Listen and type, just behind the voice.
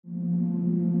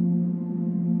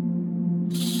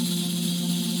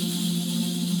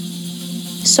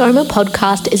Soma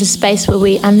Podcast is a space where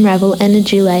we unravel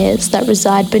energy layers that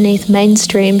reside beneath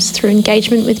mainstreams through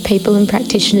engagement with people and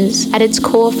practitioners. At its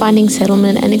core, finding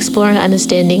settlement and exploring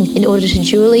understanding in order to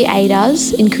dually aid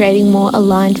us in creating more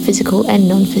aligned physical and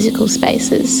non-physical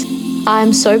spaces. I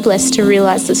am so blessed to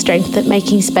realise the strength that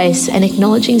making space and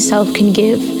acknowledging self can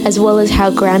give, as well as how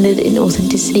grounded in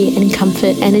authenticity and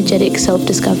comfort energetic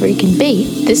self-discovery can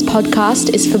be. This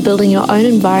podcast is for building your own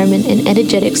environment and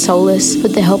energetic solace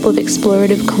with the help of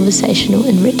explorative conversational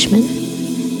enrichment.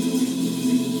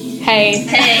 Hey.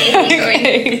 Hey, how you going?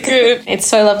 Okay, good. It's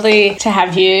so lovely to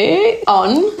have you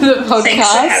on the podcast. Thanks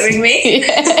for having me.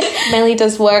 Yeah. Melly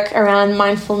does work around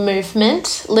mindful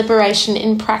movement, liberation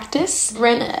in practice,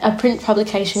 ran a print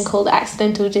publication called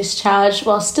Accidental Discharge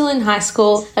while still in high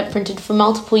school that printed for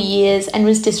multiple years and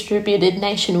was distributed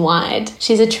nationwide.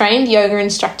 She's a trained yoga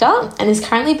instructor and is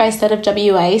currently based out of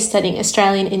WA studying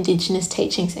Australian Indigenous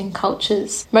teachings and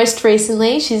cultures. Most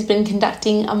recently, she's been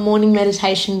conducting a morning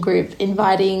meditation group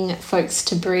inviting folks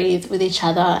to breathe with each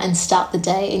other and start the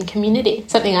day in community.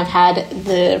 Something I've had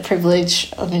the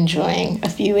privilege of enjoying a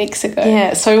few weeks ago.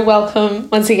 Yeah, so welcome.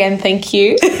 Once again, thank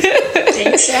you.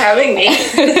 Thanks for having me.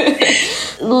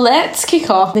 Let's kick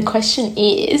off. The question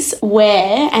is,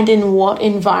 where and in what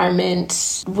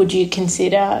environment would you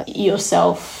consider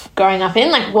yourself growing up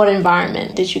in? Like, what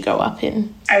environment did you grow up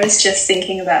in? I was just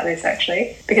thinking about this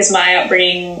actually, because my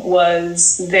upbringing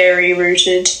was very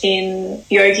rooted in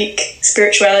yogic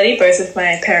spirituality. Both of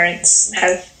my parents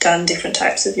have done different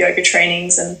types of yoga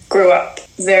trainings and grew up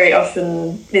very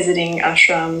often visiting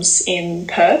ashrams in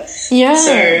Perth. Yeah.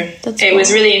 So it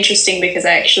was really interesting because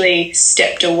I actually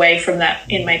stepped away from that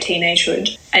in my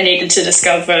teenagehood. I needed to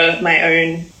discover my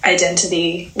own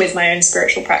identity with my own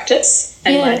spiritual practice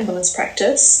and mindfulness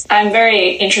practice. I'm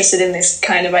very interested in this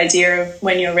kind of idea of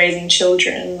when you're raising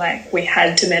children, like we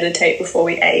had to meditate before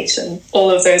we ate and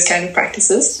all of those kind of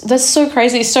practices. That's so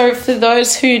crazy. So for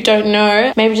those who don't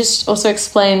know, maybe just also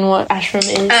explain what ashram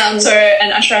is. So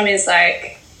an ashram is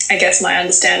like, I guess my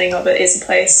understanding of it is a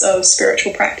place of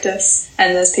spiritual practice,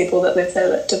 and there's people that live there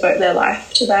that devote their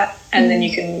life to that, and then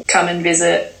you can come and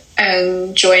visit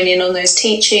and join in on those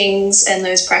teachings and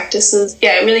those practices.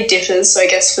 Yeah, it really differs. So I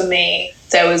guess for me,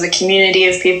 there was a community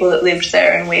of people that lived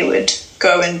there and we would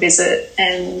go and visit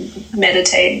and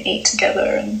meditate and eat together,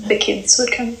 and the kids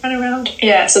would come run around.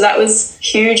 Yeah, so that was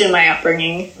huge in my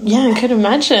upbringing. Yeah, I could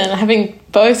imagine having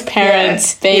both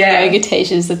parents being yoga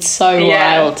teachers. That's so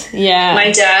wild. Yeah.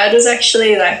 My dad was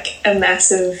actually like a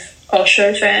massive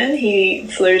Osho fan. He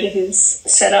flew to his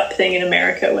setup thing in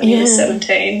America when he was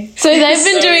 17. So they've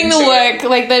been doing the work,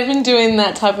 like they've been doing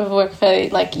that type of work for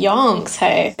like yonks,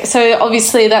 hey? So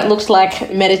obviously that looked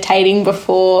like meditating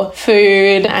before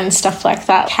food and stuff like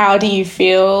that. How do you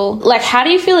feel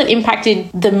it impacted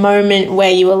the moment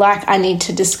where you were like, I need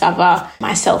to discover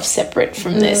myself separate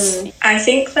from this? I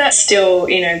think that still,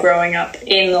 growing up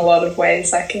in a lot of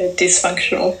ways like a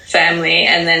dysfunctional family,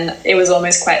 and then it was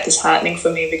almost quite disheartening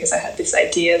for me because I had this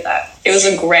idea that it was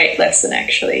a great lesson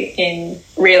actually in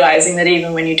realizing that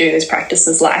even when you do those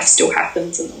practices, life still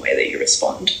happens and the way that you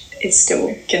respond is still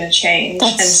going to change.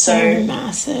 That's so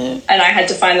massive. And I had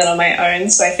to find that on my own.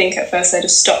 So I think at first I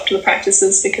just stopped the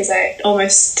practices because I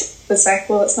almost was like,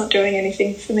 well, it's not doing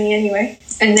anything for me anyway.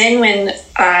 And then when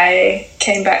I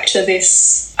came back to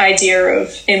this idea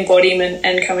of embodiment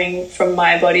and coming from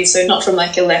my body, so not from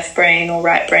like a left brain or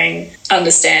right brain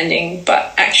understanding,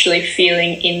 but actually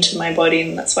feeling into my body,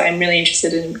 and that's why I'm really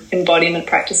interested in embodiment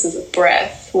practices of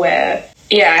breath, where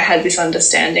I had this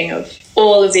understanding of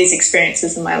all of these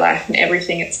experiences in my life and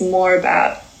everything. It's more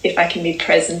about if I can be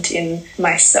present in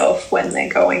myself when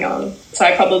they're going on. So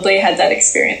I probably had that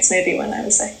experience maybe when I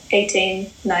was like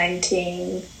 18,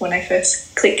 19, when I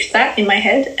first clicked that in my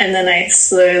head, and then I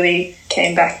slowly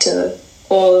came back to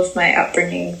all of my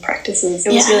upbringing practices.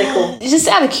 It was really cool. Just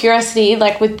out of curiosity,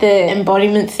 like with the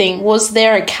embodiment thing, was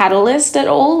there a catalyst at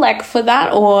all like for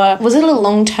that, or was it a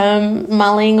long-term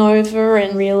mulling over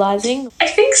and realising? I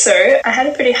think so. I had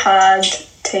a pretty hard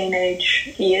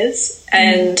teenage years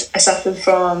and I suffered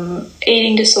from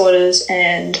eating disorders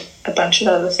and a bunch of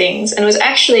other things, and it was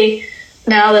actually,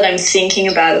 now that I'm thinking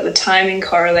about it, the timing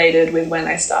correlated with when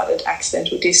I started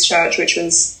Accidental Discharge, which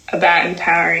was about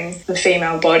empowering the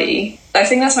female body. I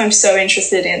think that's why I'm so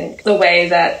interested in the way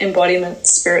that embodiment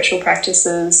spiritual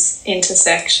practices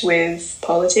intersect with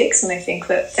politics, and I think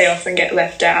that they often get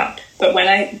left out. But when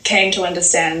I came to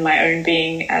understand my own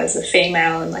being as a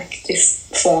female and like this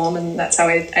form, and that's how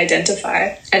I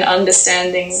identify, and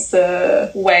understanding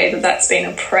the way that that's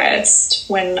been oppressed,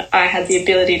 when I had the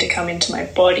ability to come into my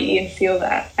body and feel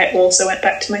that, I also went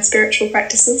back to my spiritual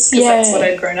practices because that's what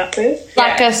I'd grown up with.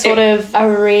 Like a sort of a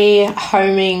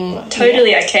rehoming.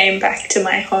 Totally, I came back to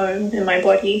my home in my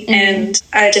body, and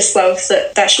I just love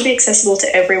that should be accessible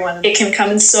to everyone. It can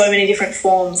come in so many different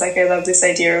forms. Like I love this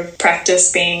idea of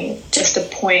practice being just a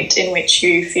point in which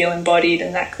you feel embodied,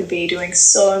 and that could be doing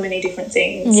so many different things.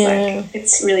 Like,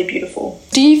 it's really beautiful.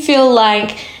 Do you feel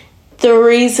like the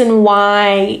reason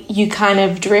why you kind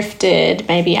of drifted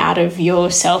maybe out of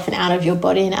yourself and out of your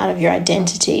body and out of your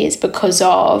identity is because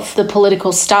of the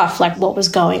political stuff, like what was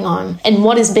going on and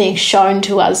what is being shown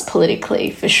to us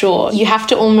politically, for sure? You have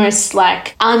to almost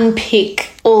like unpick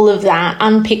all of that,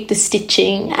 unpick the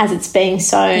stitching as it's being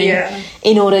sewn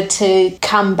in order to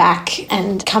come back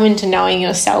and come into knowing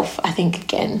yourself, I think,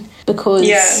 again.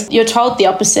 Because you're told the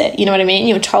opposite, you know what I mean?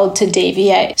 You're told to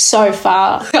deviate so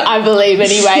far, I believe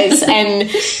anyways. And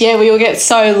we all get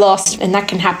so lost, and that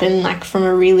can happen like from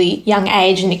a really young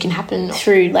age, and it can happen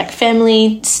through like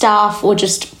family stuff or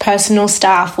just personal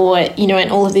stuff, or, you know,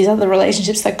 and all of these other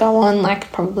relationships that go on,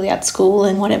 like probably at school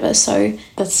and whatever. So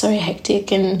that's so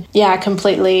hectic, and I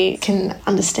completely can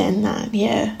understand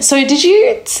that. So did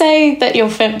you say that your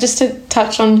just to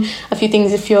touch on a few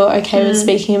things if you're okay with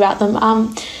speaking about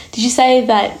them, did you say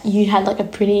that you had like a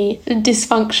pretty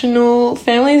dysfunctional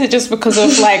family? Is it just because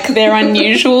of like their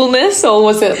unusualness, or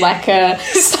was it like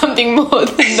something more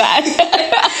than that?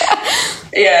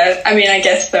 I mean, I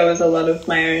guess there was a lot of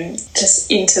my own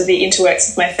just into the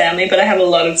interworks of my family, but I have a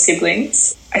lot of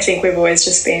siblings. I think we've always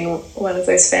just been one of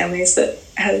those families that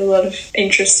has a lot of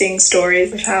interesting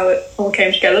stories of how it all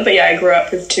came together. But I grew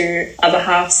up with two other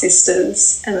half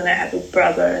sisters, and then I had a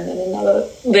brother and then another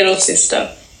little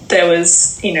sister. There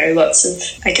was, you know, lots of,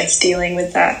 I guess, dealing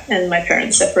with that, and my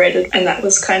parents separated, and that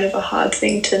was kind of a hard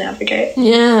thing to navigate.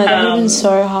 Yeah, that would have been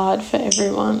so hard for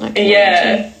everyone.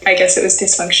 I guess it was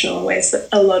dysfunctional in ways that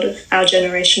a lot of our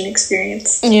generation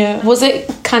experienced. Yeah. Was it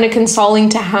kind of consoling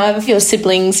to have your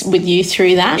siblings with you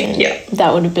through that? Yeah.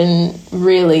 That would have been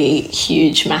really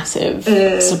huge, massive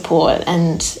support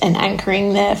and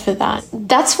anchoring there for that.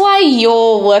 That's why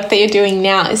your work that you're doing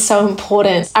now is so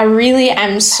important. I really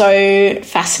am so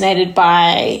fascinated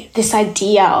by this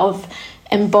idea of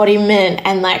embodiment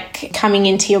and like coming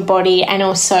into your body, and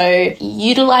also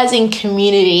utilizing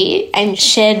community and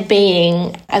shared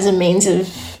being as a means of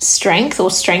strength or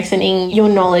strengthening your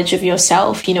knowledge of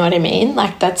yourself, you know what I mean?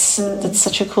 Like that's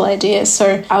such a cool idea.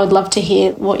 So I would love to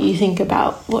hear what you think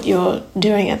about what you're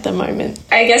doing at the moment.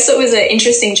 I guess it was an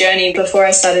interesting journey. Before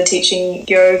I started teaching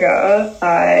yoga,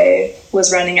 I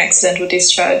was running Accidental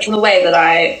Discharge. The way that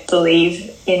I believe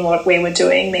in what we were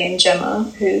doing, me and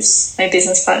Gemma, who's my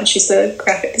business partner, she's the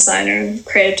graphic designer and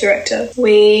creative director,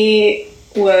 we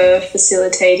were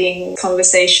facilitating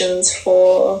conversations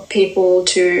for people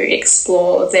to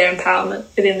explore their empowerment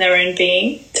within their own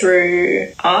being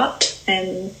through art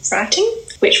and writing,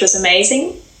 which was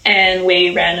amazing. And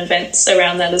we ran events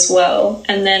around that as well.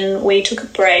 And then we took a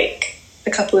break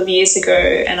a couple of years ago,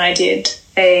 and I did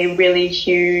a really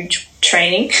huge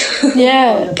training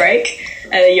on the break,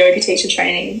 a yoga teacher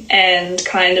training, and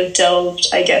kind of delved,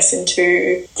 I guess,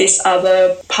 into this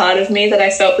other part of me that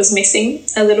I felt was missing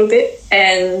a little bit.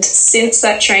 And since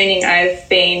that training, I've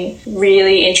been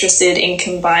really interested in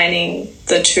combining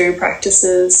the two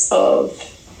practices of,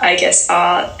 I guess,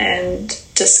 art and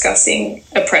discussing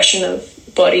oppression of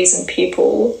bodies and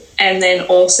people, and then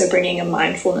also bringing a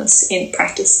mindfulness in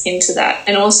practice into that.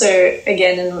 And also,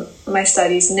 again, in my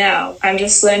studies now, I'm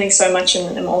just learning so much,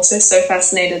 and I'm also so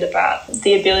fascinated about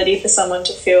the ability for someone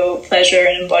to feel pleasure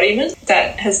and embodiment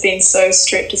that has been so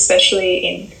stripped, especially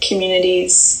in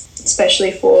communities,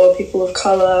 especially for people of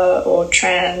colour or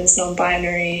trans,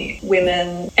 non-binary,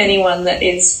 women. Anyone that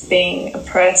is being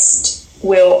oppressed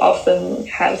will often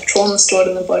have trauma stored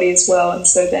in the body as well, and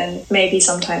so then maybe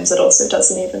sometimes it also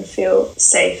doesn't even feel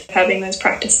safe having those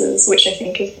practices, which I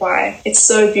think is why it's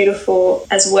so beautiful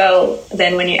as well.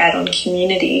 Then when you add on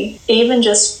community, even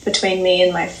just between me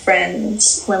and my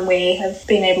friends, when we have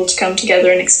been able to come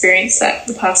together and experience that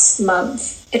the past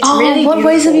month, It's really what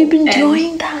ways have you been And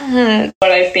doing that?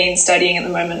 what I've been studying at the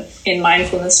moment in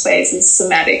mindfulness ways is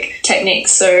somatic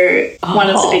techniques. So one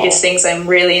of the biggest things I'm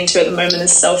really into at the moment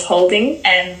is self-holding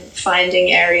and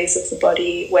finding areas of the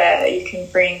body where you can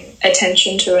bring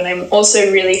attention to. And I'm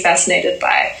also really fascinated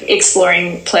by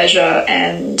exploring pleasure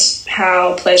and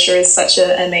how pleasure is such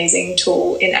an amazing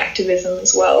tool in activism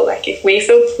as well. Like if we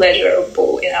feel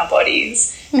pleasurable in our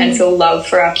bodies and feel love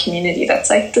for our community, that's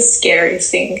like the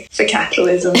scariest thing for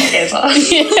capitalism ever.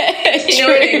 You know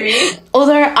what I mean?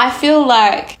 Although I feel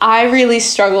like I really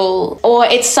struggle, or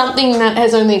it's something that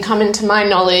has only come into my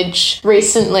knowledge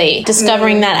recently,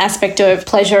 discovering that aspect of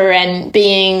pleasure and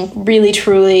being really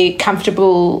truly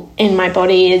comfortable in my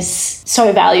body is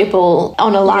so valuable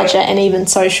on a larger and even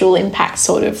social impact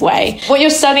sort of way. What you're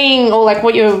studying or like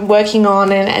what you're working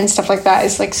on and stuff like that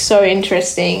is like so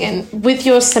interesting. And with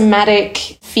your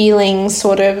somatic feeling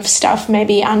sort of stuff,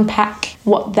 maybe unpack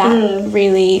what that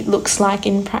really looks like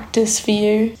in practice for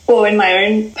you. Well, in my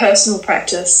own personal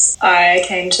practice, I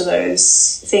came to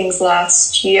those things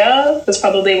last year. It was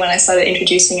probably when I started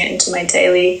introducing it into my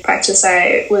daily practice.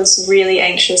 I was really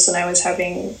anxious and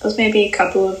it was maybe a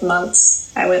couple of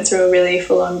months. I went through a really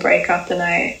full-on breakup and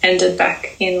I ended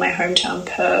back in my hometown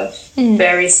Perth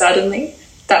very suddenly.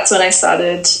 That's when I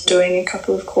started doing a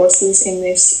couple of courses in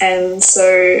this. And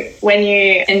so when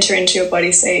you enter into your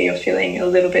body, say you're feeling a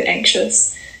little bit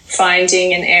anxious,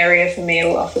 finding an area, for me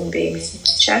it'll often be my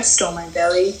chest or my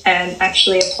belly, and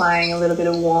actually applying a little bit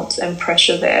of warmth and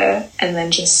pressure there, and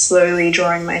then just slowly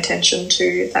drawing my attention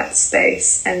to that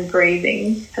space and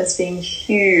breathing has been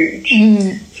huge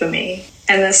for me.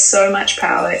 And there's so much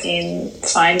power in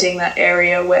finding that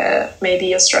area where maybe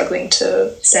you're struggling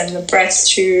to send the breath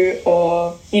to,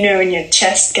 or, you know, when your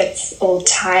chest gets all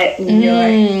tight and you're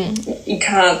like, you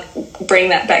can't bring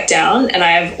that back down. And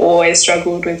I have always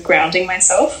struggled with grounding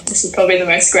myself. This is probably the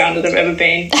most grounded I've ever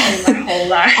been in my whole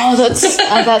life.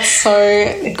 That's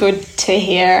so good to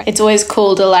hear. It's always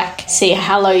cool to like see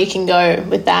how low you can go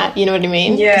with that. You know what I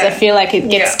mean? Yeah. Because I feel like it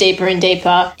gets deeper and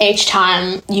deeper. Each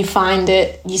time you find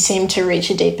it, you seem to reach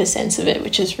a deeper sense of it,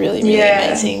 which is really, really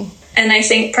amazing. And I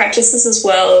think practices as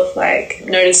well of like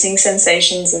noticing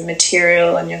sensations of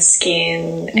material on your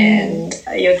skin and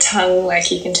your tongue, like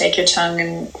you can take your tongue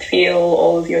and feel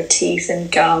all of your teeth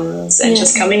and gums and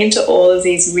just coming into all of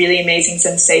these really amazing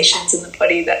sensations in the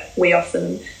body that we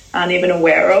often aren't even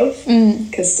aware of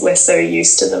because we're so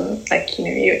used to them. Like, you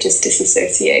know, you just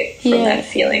disassociate from that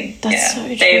feeling. That's so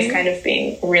true. They have kind of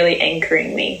been really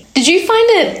anchoring me. Did you find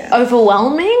it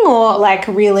overwhelming or like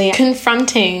really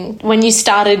confronting when you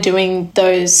started doing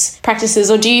those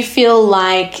practices? Or do you feel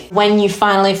like when you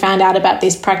finally found out about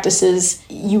these practices,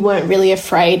 you weren't really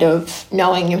afraid of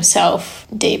knowing yourself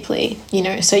deeply, you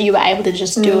know, so you were able to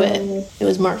just do it? It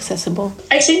was more accessible.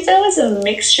 I think there was a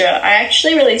mixture. I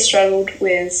actually really struggled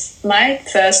with my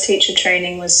first teacher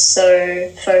training was so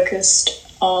focused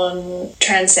on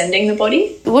transcending the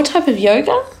body. What type of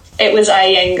yoga? It was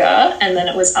Iyengar and then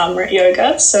it was Amrit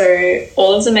Yoga. So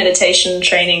all of the meditation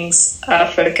trainings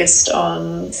are focused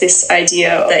on this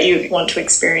idea that you want to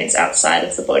experience outside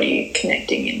of the body,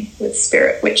 connecting in with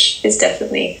spirit, which is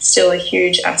definitely still a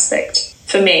huge aspect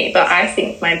for me, but I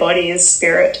think my body is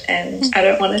spirit and I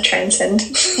don't want to transcend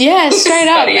straight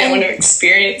up. I want to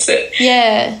experience it.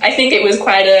 Yeah. I think it was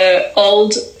quite a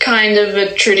old kind of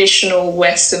a traditional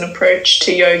Western approach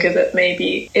to yoga that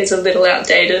maybe is a little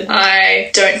outdated.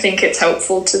 I don't think it's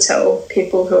helpful to tell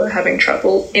people who are having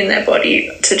trouble in their body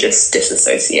to just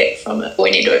disassociate from it.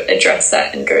 We need to address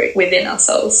that and go within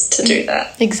ourselves to do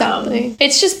that. Exactly.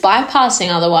 It's just bypassing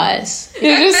otherwise.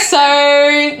 You're just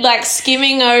so like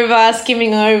skimming over.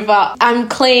 I'm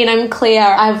clean, I'm clear.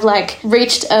 I've like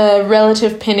reached a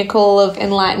relative pinnacle of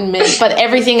enlightenment, but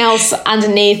everything else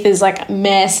underneath is like a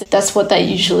mess. That's what that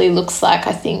usually looks like,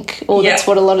 I think. Or that's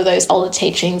what a lot of those older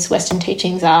teachings, Western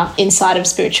teachings are inside of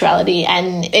spirituality,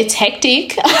 and it's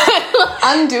hectic.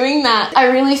 Undoing that. I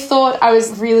really thought I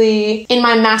was really in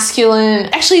my masculine.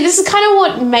 Actually, this is kind of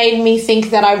what made me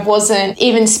think that I wasn't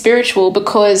even spiritual,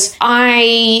 because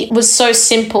I was so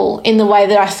simple in the way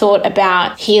that I thought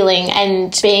about healing and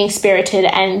being spirited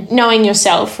and knowing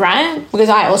yourself, right? Because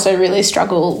I also really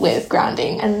struggle with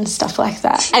grounding and stuff like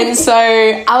that. And so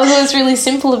I was always really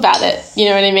simple about it, you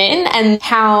know what I mean? And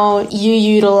how you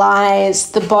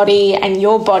utilize the body and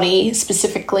your body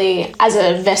specifically as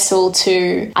a vessel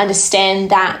to understand and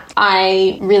that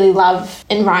I really love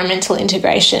environmental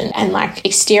integration and like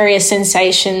exterior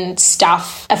sensation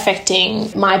stuff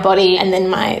affecting my body and then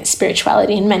my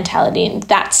spirituality and mentality and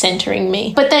that centering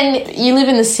me. But then you live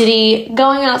in the city,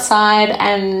 going outside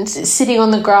and sitting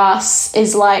on the grass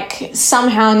is like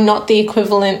somehow not the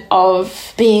equivalent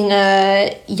of being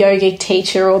a yogic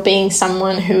teacher or being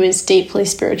someone who is deeply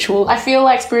spiritual. I feel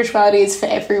like spirituality is for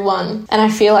everyone, and I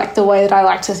feel like the way that I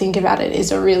like to think about it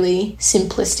is a really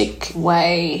simplistic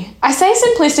way. I say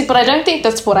simplistic, but I don't think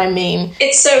that's what I mean.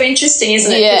 It's so interesting,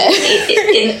 isn't it?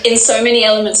 Yeah. In so many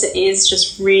elements it is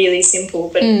just really simple,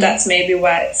 but that's maybe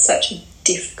why it's such a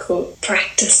difficult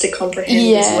practice to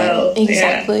comprehend as well.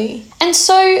 Exactly. Yeah. And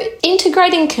so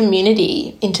integrating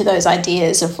community into those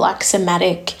ideas of like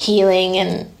somatic healing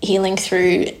and healing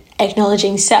through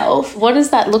acknowledging self, what does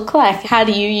that look like? How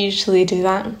do you usually do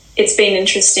that? It's been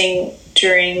interesting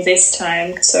during this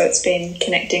time, so it's been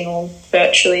connecting all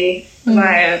virtually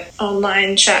via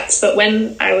online chats. But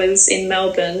when I was in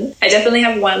Melbourne, I definitely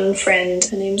have one friend.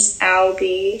 Her name's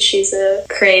Albie. She's a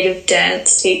creative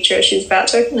dance teacher. She's about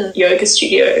to open a yoga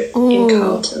studio in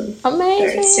Carlton. Amazing.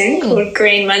 Very soon, called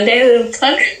Green Monday, a little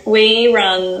plug. We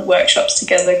run workshops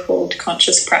together called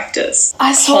Conscious Practice.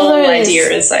 I saw the whole those. idea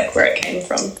is like where it came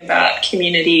from, about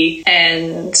community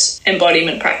and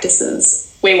embodiment practices.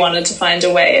 We wanted to find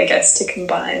a way, I guess, to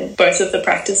combine both of the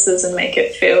practices and make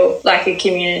it feel like a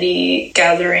community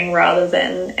gathering rather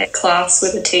than a class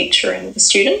with a teacher and a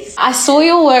student. I saw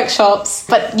your workshops,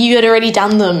 but you had already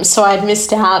done them, so I'd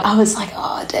missed out. I was like,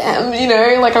 oh, damn, you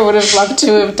know, like I would have loved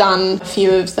to have done a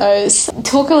few of those.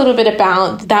 Talk a little bit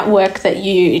about that work that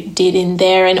you did in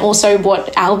there and also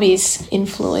what Albie's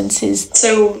influence is.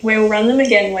 So we'll run them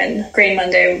again when Green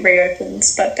Monday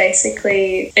reopens, but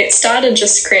basically it started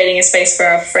just creating a space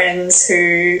for our friends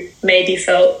who maybe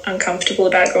felt uncomfortable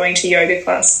about going to yoga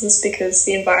classes because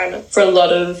the environment for a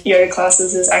lot of yoga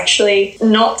classes is actually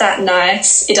not that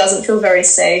nice. It doesn't feel very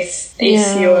safe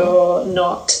if you're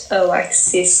not a like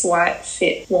cis white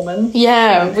fit woman.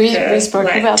 Yeah, we spoke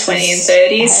like about 20 this.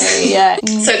 and 30s. Yeah.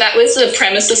 So that was the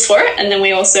premises for it, and then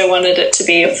we also wanted it to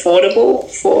be affordable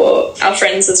for our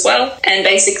friends as well. And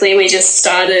basically we just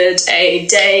started a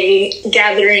day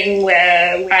gathering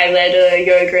where I led a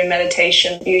yoga and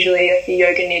meditation, usually like a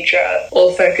yoga nidra,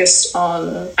 all focused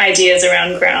on ideas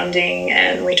around grounding,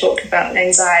 and we talked about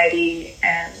anxiety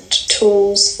and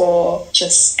tools for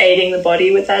just aiding the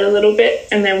body with that a little bit.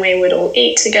 And then we would all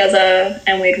eat together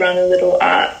and we'd run a little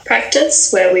art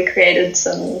practice where we created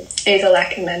some, either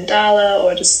like a mandala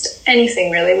or just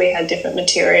anything really. We had different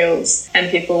materials and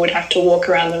people would have to walk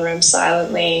around the room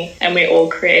silently and we all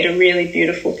create a really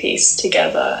beautiful piece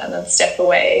together and then step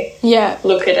away,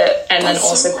 look at it, and then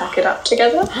also pack it up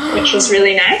together, which was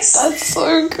really nice. That's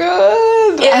so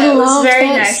good. Yeah, it was very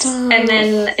nice. And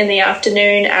then in the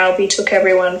afternoon, Albie took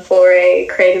everyone for a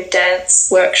creative dance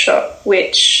workshop,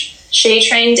 which she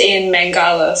trained in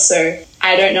Mangala, so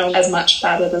I don't know as much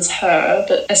about it as her,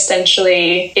 but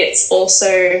essentially it's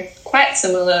also quite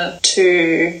similar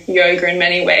to yoga in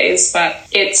many ways, but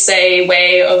it's a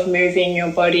way of moving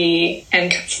your body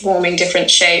and forming different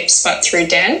shapes, but through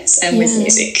dance and with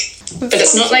music. But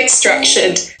it's not like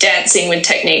structured dancing with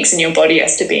techniques and your body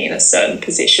has to be in a certain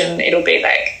position. It'll be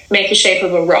like make a shape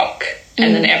of a rock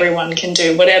and then everyone can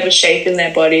do whatever shape in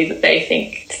their body that they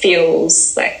think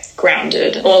feels like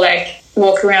grounded, or like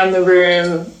walk around the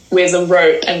room with a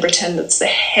rope and pretend it's the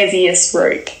heaviest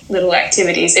rope, little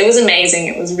activities. It was amazing.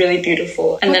 It was really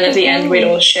beautiful. And then at the end we'd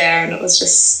all share, and it was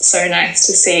just so nice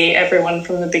to see everyone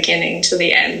from the beginning to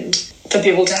the end, for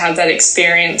people to have that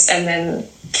experience and then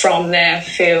from there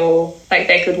feel like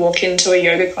they could walk into a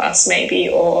yoga class maybe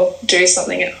or do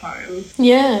something at home.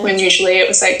 Yeah. When usually it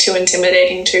was like too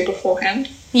intimidating to beforehand.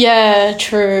 Yeah,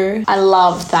 true. I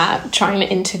love that, trying to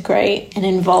integrate and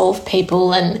involve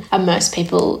people and immerse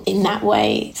people in that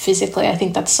way physically. I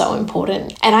think that's so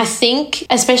important. And I think,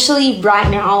 especially right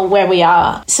now where we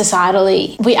are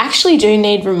societally, we actually do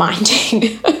need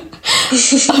reminding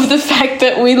of the fact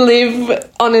that we live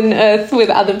on an earth with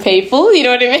other people, you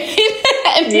know what I mean?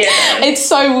 It's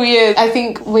so weird. I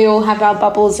think we all have our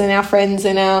bubbles and our friends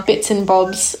and our bits and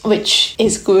bobs, which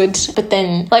is good. But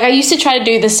then, like, I used to try to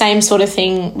do the same sort of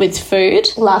thing with food.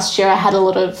 Last year I had a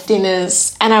lot of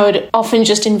dinners and I would often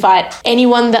just invite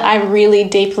anyone that I really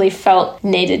deeply felt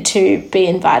needed to be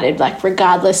invited, like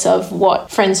regardless of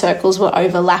what friend circles were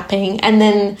overlapping. And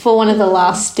then for one of the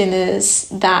last dinners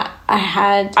that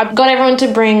I got everyone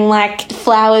to bring like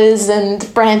flowers and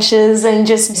branches and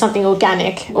just something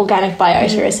organic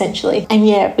biota essentially. And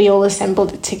yeah, we all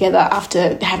assembled it together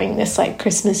after having this like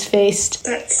Christmas feast.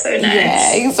 That's so nice.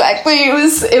 Yeah, exactly. It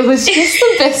was just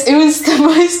the best. It was the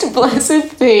most blessed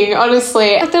thing,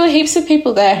 honestly. Like, there were heaps of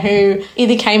people there who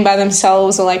either came by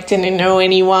themselves or like didn't know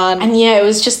anyone. And yeah, it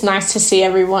was just nice to see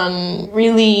everyone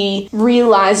really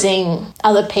realizing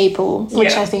other people,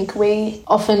 which I think we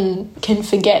often can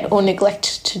forget or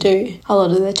neglect to do a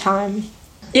lot of the time.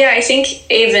 Yeah, I think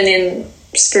even in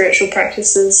spiritual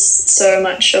practices, so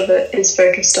much of it is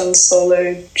focused on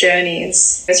solo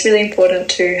journeys. It's really important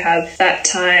to have that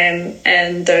time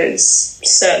and those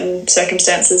certain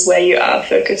circumstances where you are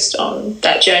focused on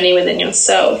that journey within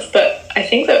yourself. But I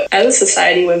think that as a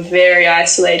society, we're very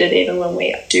isolated even when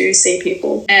we do see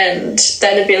people. And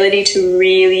that ability to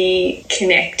really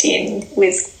connect in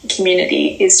with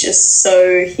community is just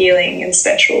so healing and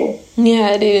special.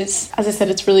 Yeah, it is. As I said,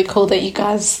 it's really cool that you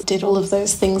guys did all of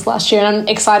those things last year, and I'm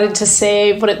excited to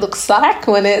see what it looks like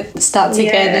when it starts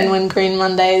again and when Green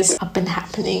Monday's up and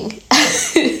happening.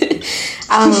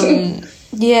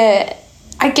 Yeah,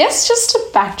 I guess just to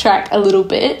backtrack a little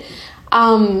bit,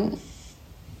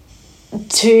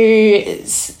 to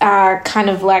kind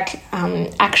of like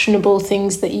actionable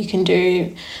things that you can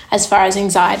do as far as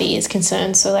anxiety is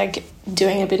concerned. So like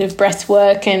doing a bit of breath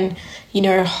work and, you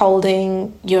know,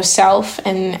 holding yourself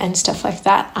and stuff like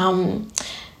that.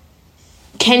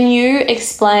 Can you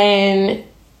explain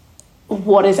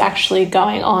what is actually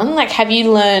going on? Like, have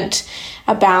you learnt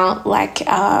about like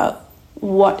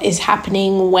what is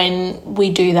happening when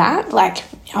we do that, like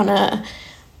on an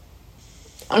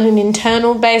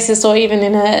internal basis, or even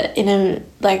in a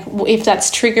like if that's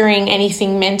triggering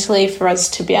anything mentally for us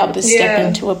to be able to step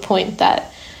into a point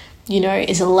that, you know,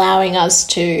 is allowing us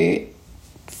to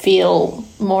feel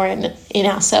more in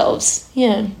ourselves.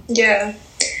 So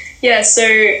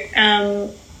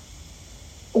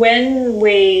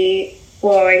when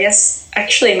I guess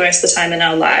actually most of the time in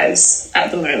our lives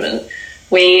at the moment,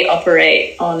 we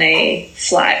operate on a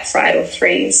flight, fright or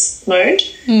freeze mode,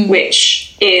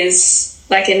 which is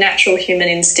like a natural human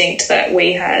instinct that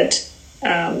we had,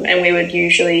 and we would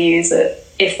usually use it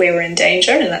if we were in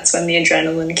danger, and that's when the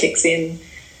adrenaline kicks in,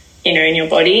 you know, in your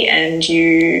body and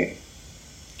you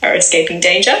are escaping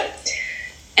danger.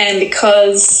 And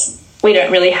because we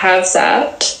don't really have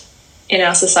that in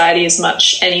our society as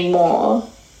much anymore,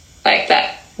 like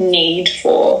that need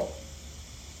for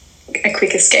a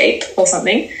quick escape or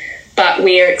something, but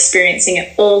we are experiencing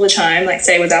it all the time. Like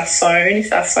say with our phone,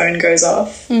 if our phone goes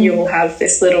off, you will have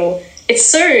this little, it's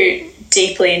so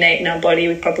deeply innate in our body,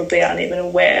 we probably aren't even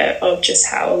aware of just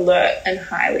how alert and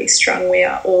highly strung we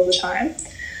are all the time.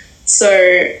 So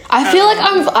I feel like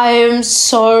I'm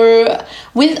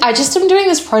doing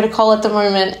this protocol at the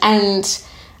moment, and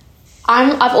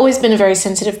I've always been a very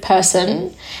sensitive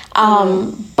person,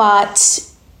 but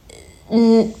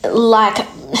like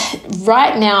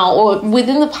right now, or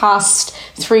within the past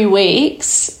 3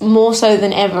 weeks, more so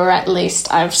than ever at least,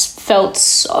 I've felt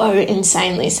so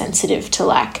insanely sensitive to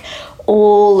like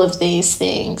all of these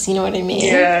things, you know what I mean?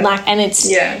 Yeah. Like, and it's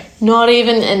not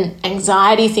even an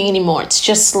anxiety thing anymore. It's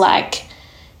just like,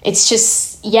 it's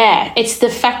the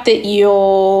fact that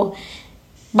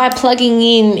by plugging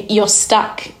in, you're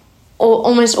stuck or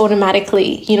almost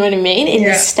automatically, you know what I mean, in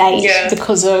the state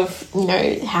because of, you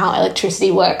know, how electricity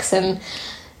works and,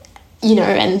 you know,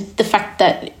 and the fact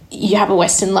that you have a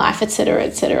Western life, et cetera,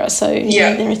 et cetera. So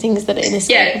there are things that are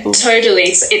inescapable. Yeah, totally.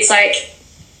 It's like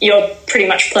you're pretty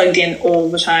much plugged in all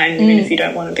the time, even if you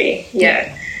don't want to be.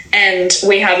 Yeah. And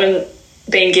we haven't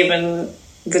been given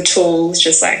the tools,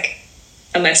 just like,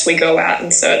 unless we go out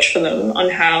and search for them,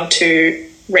 on how to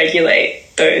regulate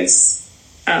those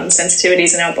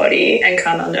sensitivities in our body and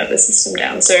calm our nervous system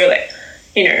down. So, like,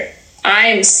 you know,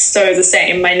 I'm so the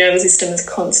same. My nervous system is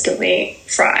constantly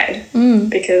fried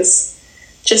because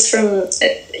just from,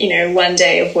 you know, one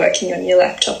day of working on your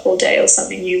laptop all day or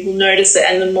something, you will notice it.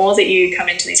 And the more that you come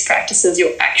into these practices,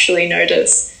 you'll actually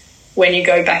notice when you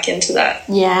go back into that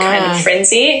kind of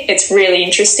frenzy. It's really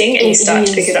interesting, and you start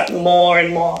to pick it up more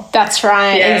and more. That's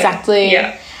right, exactly.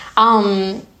 Yeah.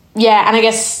 And I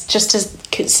guess just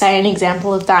to say an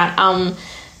example of that,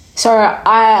 so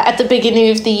at the beginning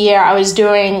of the year, I was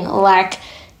doing like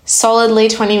solidly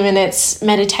 20 minutes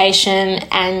meditation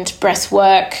and breath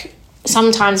work,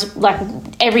 sometimes like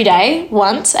every day,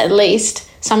 once at least,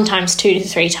 sometimes 2 to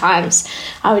 3 times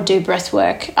I would do breath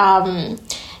work.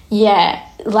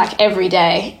 Like every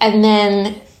day. And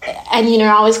you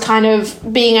know, I was kind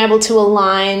of being able to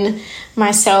align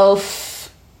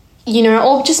myself, you know,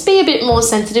 or just be a bit more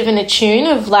sensitive and attuned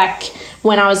of like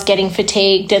when I was getting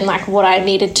fatigued and like what I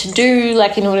needed to do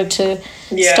like in order to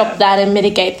stop that and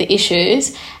mitigate the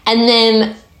issues. And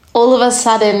then all of a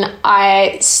sudden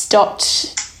I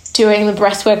stopped doing the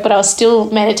breath work, but I was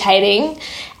still meditating,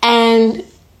 and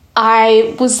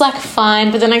I was like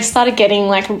fine, but then I started getting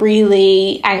like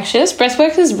really anxious.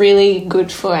 Breathwork is really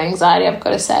good for anxiety, I've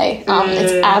got to say.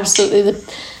 It's absolutely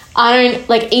I don't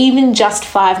like even just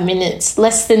 5 minutes,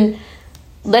 less than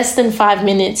 5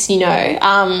 minutes, you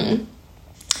know,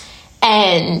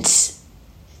 and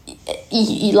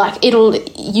you like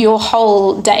your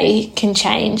whole day can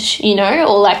change, you know,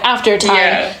 or like after a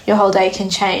time your whole day can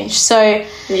change. So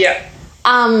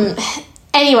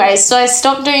anyway, so I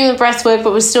stopped doing the breath work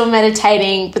but was still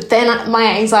meditating, but then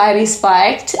my anxiety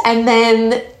spiked, and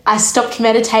then I stopped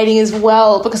meditating as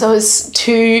well because I was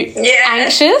too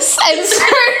anxious, and so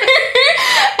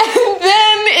and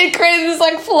then it created this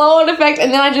like flow-on effect,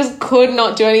 and then I just could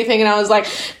not do anything, and I was like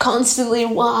constantly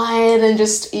wired, and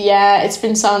just it's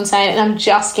been so insane. And I'm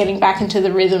just getting back into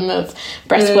the rhythm of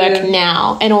breath work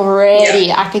now, and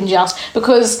already I can just,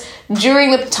 because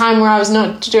during the time where I was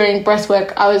not doing breath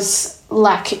work, I was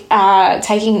like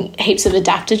taking heaps of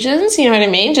adaptogens, you know what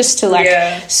I mean, just to like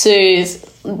soothe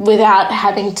without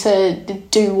having to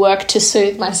do work to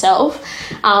soothe myself,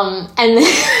 and then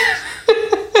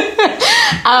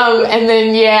and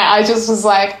then I just was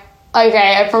like,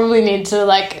 okay, I probably need to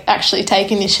like actually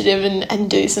take initiative and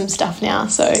do some stuff now.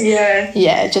 So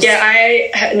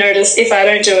I noticed if I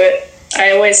don't do it,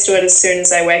 I always do it as soon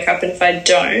as I wake up, and if I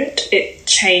don't, it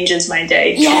changes my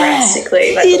day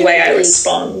drastically, like the way I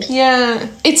respond. Yeah,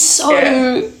 it's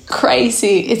so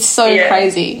crazy. It's so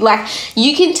crazy. Like,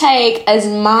 you can take as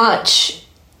much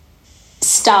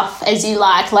stuff as you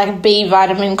like B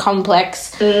vitamin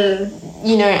complex,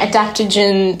 you know,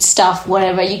 adaptogen stuff,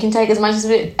 whatever. You can take as much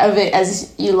of it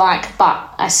as you like,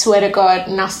 but I swear to God,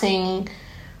 nothing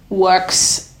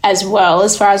works as well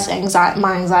as far as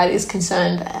my anxiety is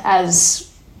concerned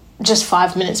as just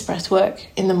 5 minutes breath work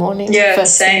in the morning. Yeah,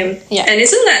 same. Yeah. And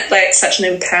isn't that like such an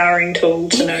empowering tool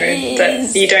to know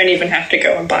that you don't even have to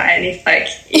go and buy any, like,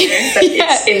 you know,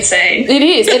 it's insane. It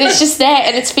is. And it's just there,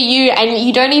 and it's for you, and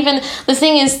you don't even, the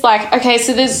thing is like, okay,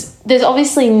 so there's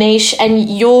obviously niche, and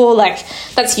you're like,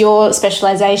 that's your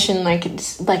specialization, like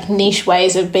it's like niche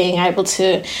ways of being able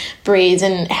to breathe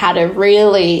and how to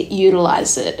really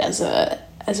utilize it as a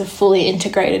fully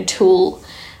integrated tool.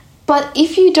 But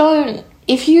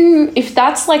if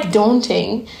that's like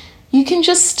daunting, you can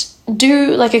just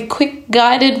do like a quick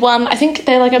guided one. I think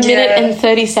they're like a minute and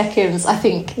 30 seconds, I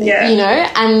think, you know,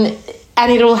 and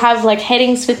it'll have like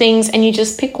headings for things, and you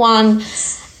just pick one,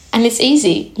 and it's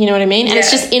easy, you know what I mean? And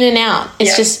it's just in and out.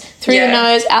 It's just through the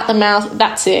nose, out the mouth,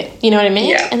 that's it, you know what I mean?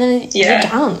 Yeah. And then you're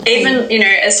done. Even, you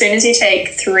know, as soon as you take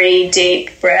 3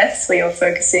 deep breaths where you're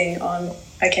focusing on,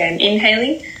 okay, I'm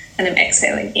inhaling and I'm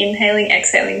exhaling, inhaling,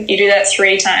 exhaling. You do that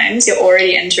 3 times, you're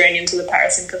already entering into the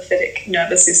parasympathetic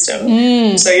nervous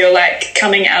system. So you're like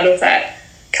coming out of that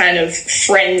kind of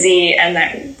frenzy and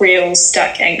that real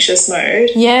stuck anxious mode.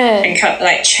 Yeah. And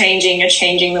like changing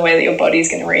the way that your body's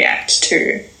going to react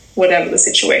to whatever the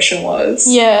situation was.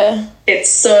 Yeah. It's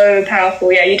so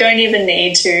powerful. Yeah, you don't even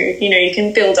need to, you know, you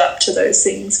can build up to those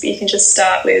things, but you can just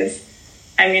start with,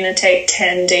 I'm going to take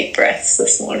 10 deep breaths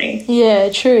this morning. Yeah,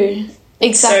 true.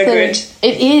 Exactly. So good.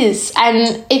 It is.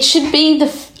 And it should be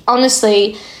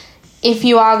honestly, if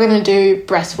you are going to do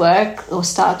breath work or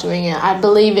start doing it, I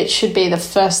believe it should be the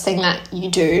first thing that you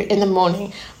do in the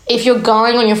morning. If you're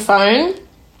going on your phone,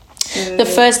 the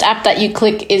first app that you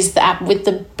click is the app with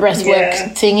the breath work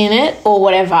thing in it or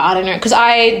whatever. I don't know. Because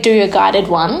I do a guided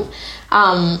one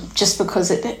just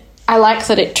because I like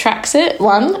that it tracks it,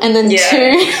 1, and then 2,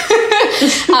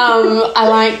 I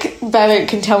like that it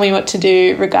can tell me what to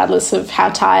do regardless of how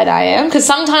tired I am. Because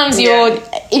sometimes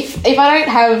if I don't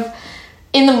have,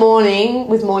 in the morning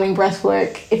with morning breath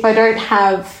work, if I don't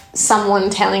have someone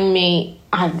telling me,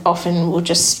 I often will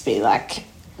just be like,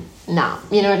 nah,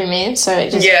 you know what I mean? So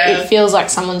it feels like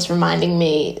someone's reminding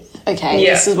me, okay,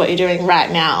 this is what you're doing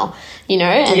right now, you know,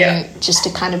 and just to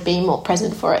kind of be more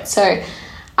present for it. So,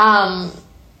 I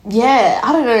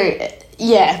don't know.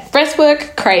 Yeah, breath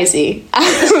work, crazy.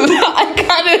 I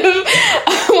kind of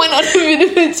went on a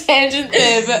bit of a tangent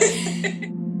there, but...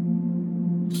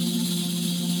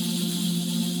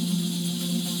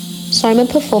 Soma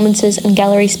Performances and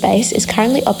Gallery Space is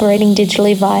currently operating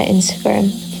digitally via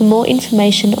Instagram. For more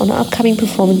information on upcoming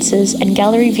performances and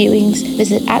gallery viewings,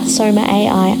 visit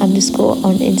 @SomaAI_ on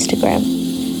Instagram.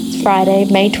 It's Friday,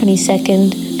 May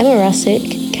 22nd. Emma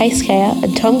Russick, Case Kea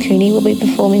and Tom Cooney will be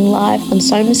performing live on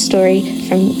Soma's Story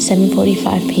from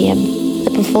 7:45 p.m. The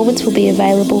The performance will be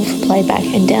available for playback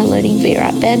and downloading via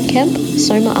our Bandcamp,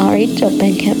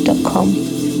 somaari.bandcamp.com.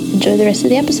 Enjoy the rest of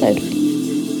the episode.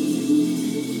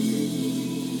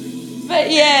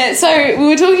 But yeah, so we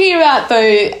were talking about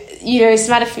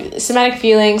somatic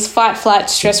feelings, fight, flight,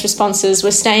 stress responses.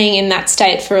 We're staying in that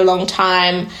state for a long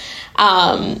time.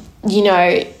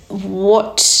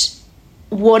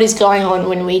 What is going on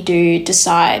when we do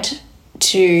decide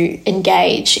to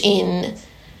engage in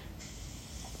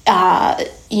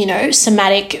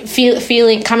somatic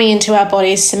feeling coming into our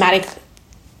bodies in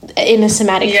a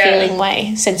somatic feeling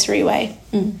way, sensory way.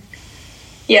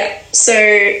 Yeah, so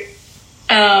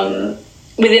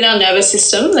within our nervous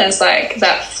system there's like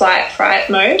that flight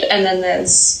mode, and then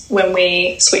there's when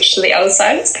we switch to the other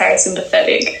side, it's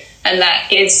parasympathetic, and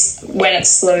that is when it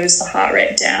slows the heart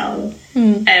rate down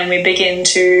and we begin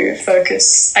to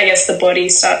focus. I guess the body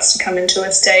starts to come into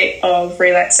a state of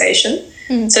relaxation.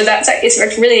 So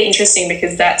it's really interesting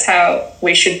because that's how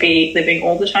we should be living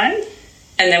all the time.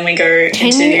 And then we go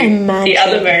into the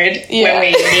other mode when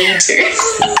we need to.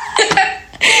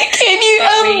 Can you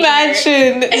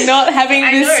imagine not having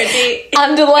this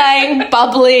underlying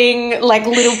bubbling, like,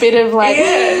 little bit of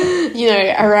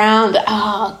around?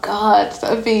 Oh God,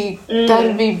 that'd be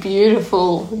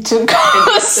beautiful to go. It'd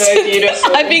be so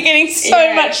beautiful. I'd be getting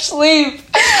so much sleep.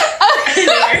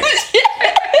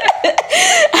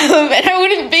 And I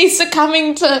wouldn't be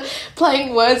succumbing to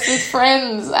playing Words with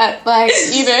Friends at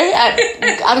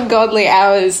at ungodly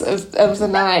hours of the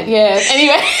night. Yeah.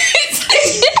 Anyway.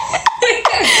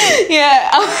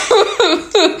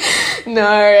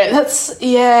 No, that's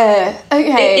okay.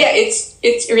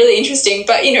 It's really interesting,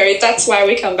 but that's why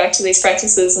we come back to these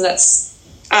practices, and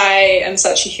I am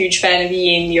such a huge fan of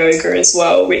Yin yoga as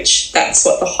well, which that's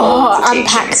what the whole of the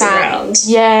teaching is around.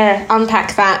 Yeah,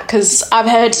 unpack that, because I've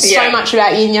heard so much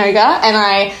about Yin yoga, and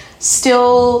I've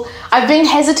been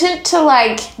hesitant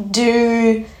to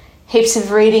do heaps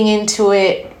of reading into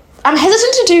it. I'm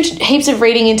hesitant to do heaps of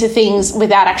reading into things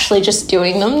without actually just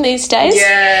doing them these days.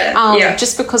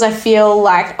 Just because I feel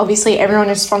like obviously everyone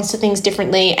responds to things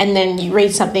differently, and then you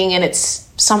read something and it's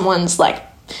someone's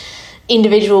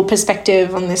individual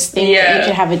perspective on this thing that you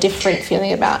could have a different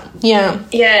feeling about. Yin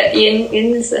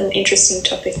is an interesting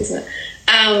topic, isn't it?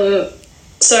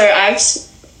 So I've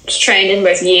trained in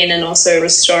both Yin and also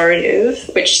restorative,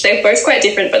 which they're both quite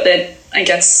different, but they're, I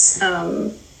guess,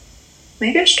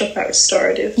 maybe I should talk about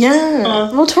restorative.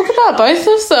 Yeah, we'll talk about both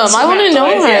of them. I want to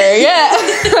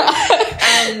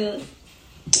know.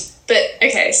 But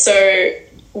okay, so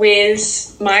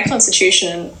with my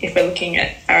constitution, if we're looking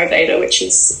at Ayurveda, which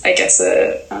is, I guess,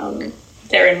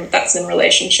 that's in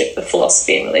relationship, the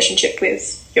philosophy in relationship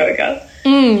with yoga.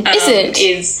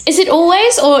 Is it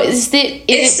always, or it's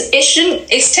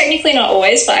technically not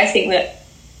always, but I think that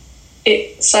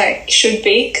it's should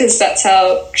be, because that's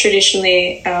how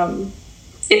traditionally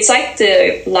it's like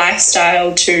the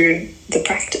lifestyle to the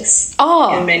practice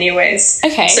in many ways.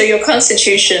 Okay. So your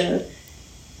constitution,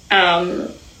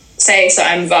 so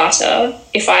I'm Vata.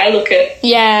 If I look at...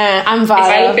 Yeah, I'm Vata. If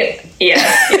I look at... Yeah,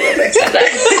 it looks like that.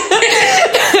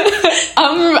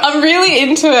 I'm really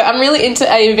into it. I'm really into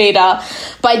Ayurveda,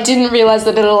 but I didn't realise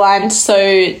that it aligned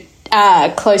so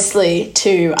closely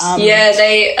to...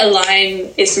 they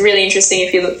align. It's really interesting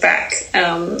if you look back.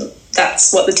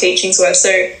 That's what the teachings were.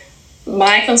 So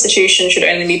my constitution should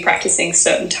only be practicing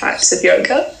certain types of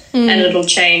yoga, and it'll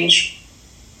change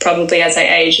probably as I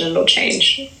age, and it'll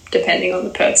change depending on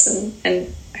the person and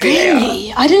who they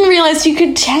are. I didn't realise you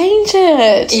could change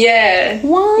it. Yeah.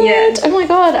 What? Yeah. Oh my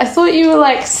God, I thought you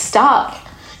were stuck,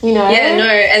 Yeah, no.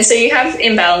 And so you have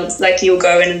imbalance, you'll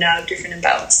go in and out of different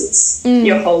imbalances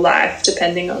your whole life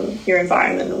depending on your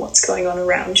environment and what's going on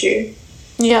around you.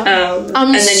 Yeah. I'm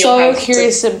and then so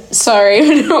curious. Sorry.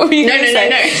 What were you No.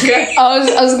 Go.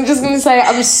 I was just going to say,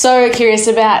 I'm so curious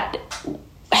about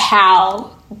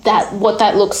what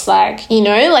that looks like,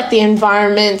 the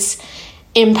environment's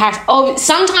impact.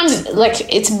 Sometimes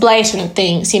it's blatant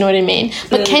things, you know what I mean?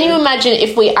 But can you imagine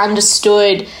if we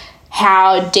understood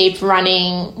how deep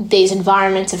running these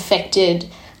environments affected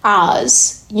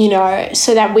us,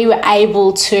 so that we were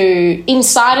able to,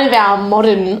 inside of our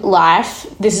modern life,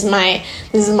 this is my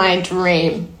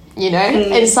dream,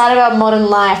 inside of our modern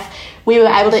life, we were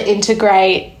able to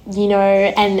integrate,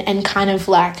 and kind of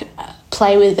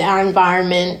play with our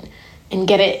environment and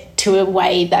get it to a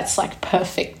way that's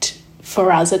perfect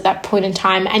for us at that point in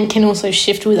time, and can also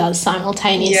shift with us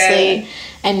simultaneously,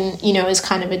 and is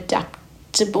kind of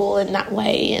adaptable in that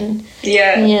way. And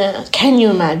can you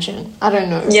imagine? I don't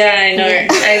know. I know.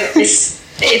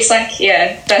 it's like,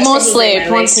 yeah, that's More probably sleep,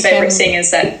 my once least again. favourite thing,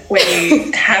 is that when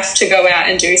you have to go out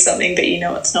and do something but you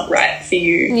know it's not right for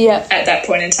you Yeah. at that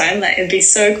point in time. Like, it'd be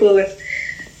so cool if,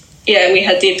 we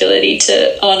had the ability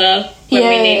to honour when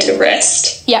we need to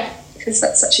rest, Yeah, because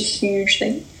that's such a huge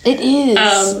thing. it is.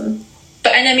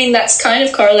 But I mean, that's kind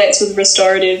of correlates with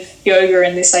restorative yoga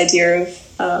and this idea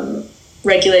of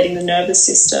regulating the nervous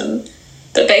system.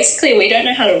 But basically, we don't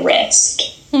know how to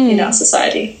rest in our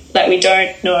society. Like, we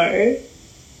don't know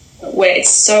where it's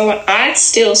so... I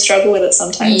still struggle with it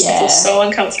sometimes. I feel so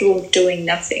uncomfortable doing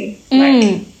nothing.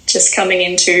 Like, just coming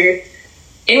into...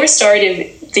 In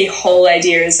restorative, the whole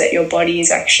idea is that your body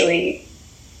is actually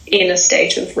in a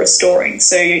state of restoring.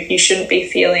 So you shouldn't be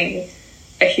feeling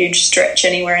a huge stretch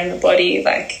anywhere in the body.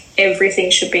 Like, everything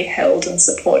should be held and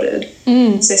supported.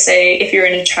 So say if you're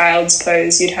in a child's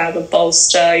pose, you'd have a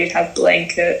bolster, you'd have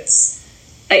blankets.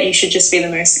 Like, you should just be the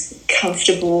most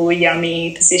comfortable,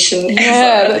 yummy position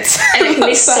ever. And it can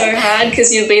be so hard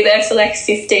because you'll be there for like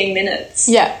 15 minutes.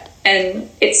 Yeah. And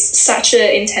it's such an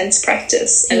intense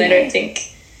practice. And I don't think,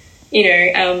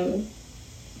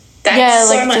 that's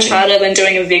so much harder than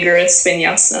doing a vigorous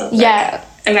vinyasa. Like,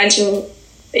 imagine...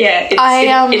 Yeah,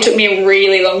 it took me a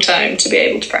really long time to be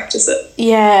able to practice it.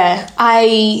 Yeah,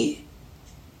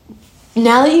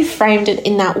 now that you framed it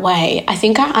in that way, I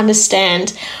think I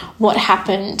understand what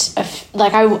happened.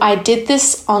 I did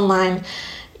this online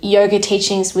yoga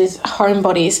teachings with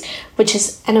Homebodies, which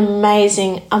is an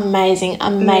amazing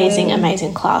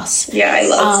class. Yeah, I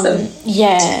love them.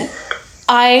 Yeah.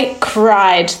 I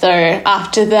cried, though,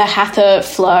 after the Hatha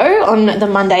flow, on the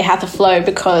Monday Hatha flow,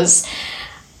 because...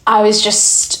 I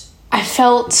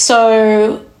felt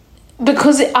so,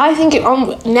 because I think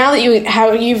now that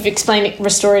how you've explained it,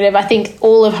 restorative, I think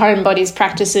all of Homebodies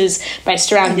practices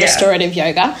based around restorative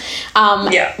yoga,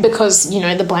 because,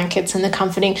 the blankets and the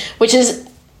comforting, which is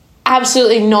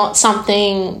absolutely not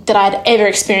something that I'd ever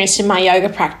experienced in my yoga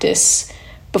practice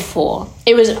before.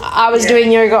 I was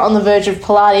doing yoga on the verge of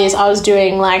Pilates. I was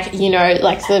doing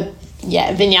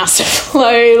vinyasa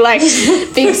flow, like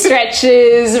big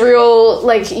stretches, real,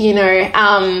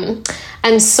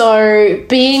 and so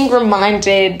being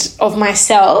reminded of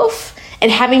myself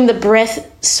and having the breath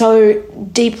so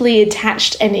deeply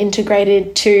attached and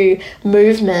integrated to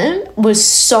movement was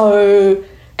so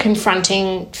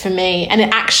confronting for me. And it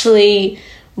actually,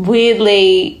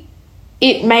 weirdly,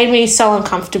 it made me so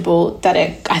uncomfortable that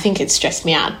I think it stressed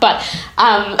me out. But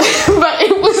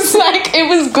it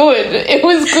was good. It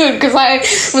was good because I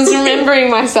was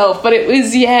remembering myself. But it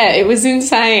was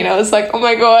insane. I was like, oh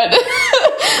my God,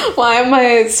 why am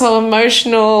I so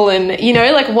emotional? And,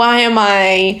 why am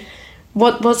I,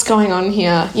 what's going on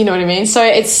here? You know what I mean? So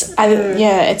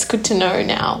it's good to know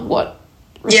now what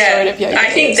restorative yoga is. I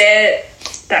think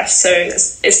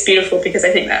it's beautiful, because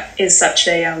I think that is such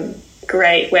a...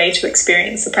 great way to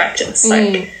experience the practice.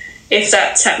 Like, if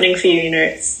that's happening for you,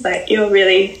 it's like you're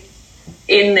really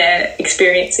in there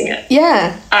experiencing it.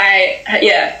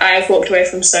 I've walked away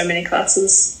from so many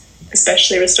classes,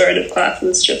 especially restorative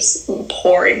classes, just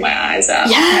pouring my eyes out.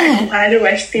 Like, why do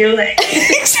I feel like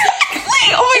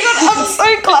exactly? Oh my God, I'm so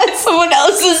glad someone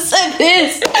else has said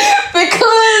this,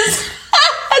 because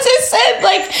as I said,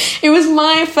 it was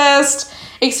my first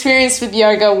experience with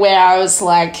yoga where I was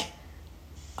like,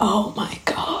 oh my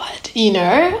God,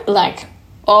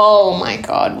 oh my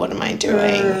God, what am I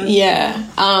doing?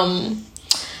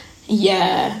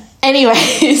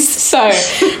 Anyways, so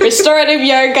restorative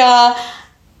yoga,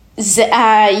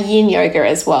 yin yoga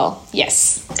as well.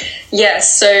 Yes.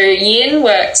 Yes, so yin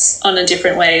works on a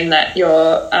different way in that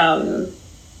you're... I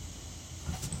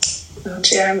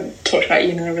haven't talked about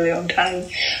yin in a really long time.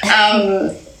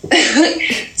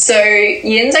 So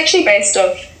yin's actually based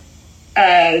off...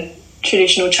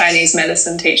 traditional Chinese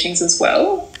medicine teachings as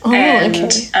well.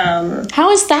 Okay.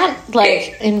 How is that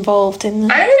involved in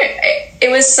that? I don't know. It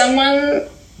was someone,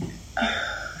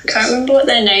 I can't remember what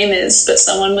their name is, but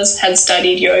someone had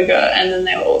studied yoga, and then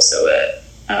they were also a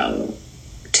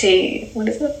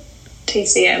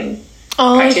TCM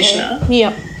practitioner. Okay.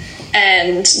 Yeah.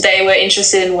 And they were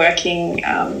interested in working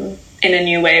in a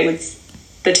new way with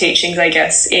the teachings, I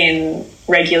guess, in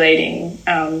regulating.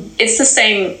 It's the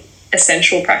same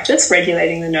essential practice,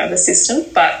 regulating the nervous system,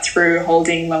 but through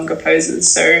holding longer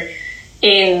poses. So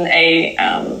in a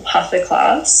Hatha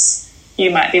class,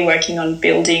 you might be working on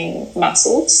building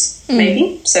muscles,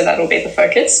 maybe, so that'll be the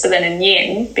focus. But then in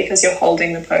yin, because you're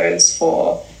holding the pose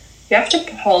you have to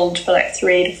hold for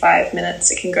 3 to 5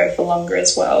 minutes. It can go for longer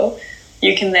as well.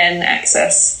 You can then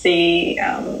access the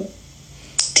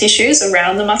tissues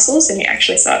around the muscles, and you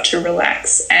actually start to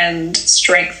relax and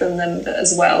strengthen them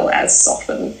as well as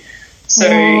soften. So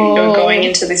you're going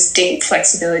into this deep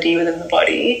flexibility within the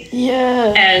body.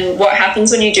 Yeah. And what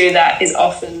happens when you do that is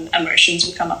often emotions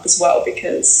will come up as well,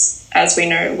 because as we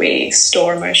know, we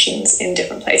store emotions in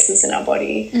different places in our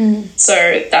body.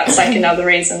 So that's like another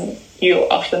reason you'll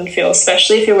often feel,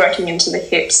 especially if you're working into the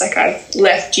hips. Like I've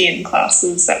left gym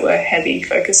classes that were heavy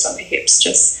focused on the hips,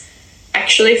 just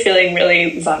actually feeling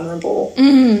really vulnerable.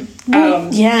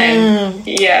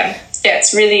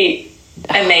 It's really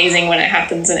amazing when it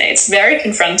happens, and it's very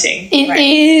confronting. It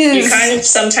is. You kind of,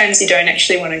 sometimes you don't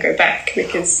actually want to go back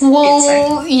because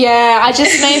I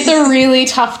just made the really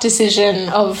tough decision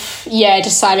of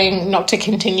deciding not to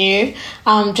continue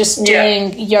just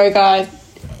doing yoga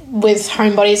with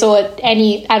Homebodies or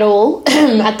any at all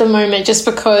at the moment, just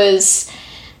because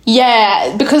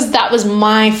that was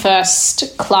my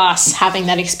first class having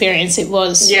that experience. It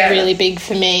was really big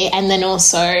for me. And then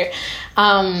also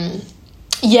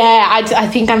I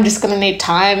think I'm just going to need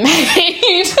time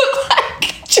to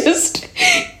like just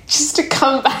to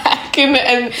come back and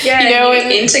and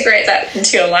integrate that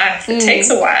into your life. It takes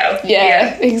a while.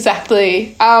 Yeah,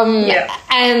 exactly.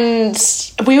 And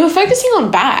we were focusing on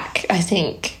back, I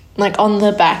think, like on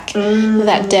the back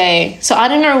that day. So I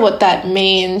don't know what that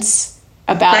means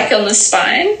about, like on the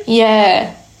spine.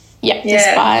 The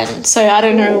spine. So I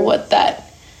don't know what that.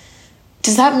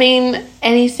 Does that mean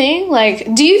anything?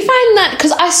 Like, do you find that?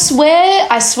 Because I swear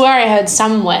I heard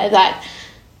somewhere that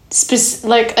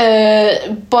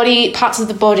body parts of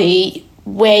the body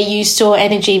where you store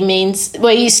energy means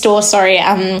where you store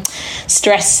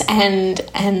stress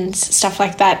and stuff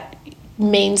like that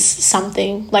means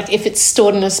something. Like if it's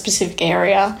stored in a specific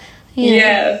area.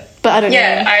 But I don't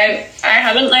know. I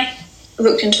haven't like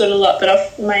looked into it a lot, but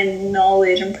off my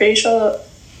knowledge, I'm pretty sure.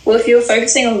 Well, if you're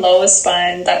focusing on lower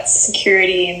spine, that's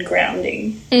security and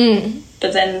grounding.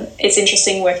 But then it's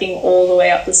interesting working all the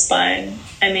way up the spine.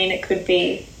 I mean, it could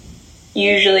be,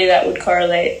 usually that would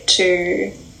correlate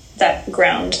to that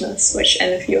groundness,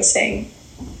 and if you're saying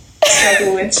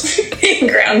struggle with being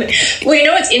grounded. Well, you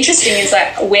know what's interesting is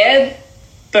that we're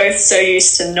both so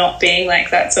used to not being like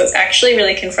that. So it's actually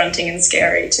really confronting and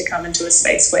scary to come into a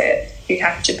space where you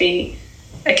have to be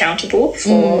accountable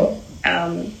for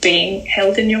being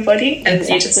held in your body, and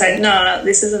you just say, no,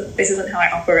 this isn't how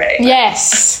I operate.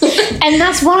 Yes. And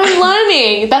that's what I'm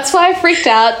learning. That's why I freaked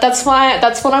out. That's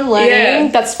what I'm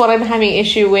learning. That's what I'm having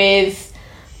issue with.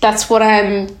 That's what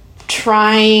I'm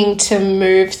trying to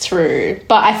move through.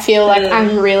 But I feel like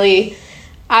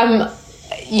I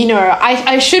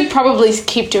should probably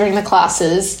keep doing the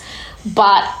classes,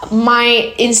 but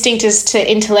my instinct is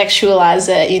to intellectualize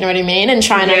it, you know what I mean, and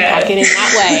try and unpack it in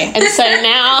that way. And so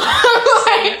now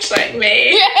I'm like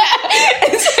me. Yeah.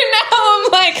 And so now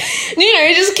I'm like,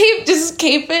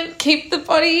 keep the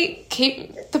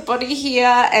body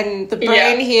here and the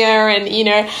brain here, and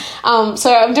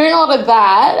so I'm doing a lot of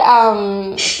that.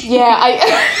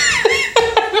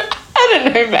 I don't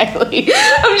know, Bailey.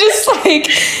 I'm just like,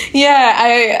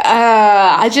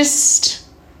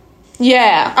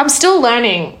 I'm still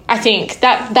learning. I think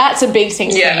that's a big thing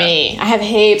for me. I have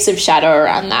heaps of shadow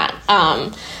around that.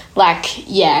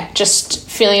 Just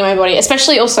feeling in my body,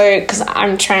 especially also because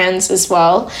I'm trans as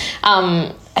well.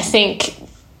 I think,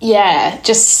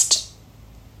 just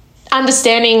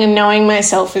understanding and knowing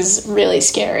myself is really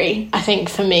scary, I think,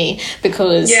 for me,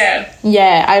 because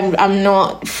I'm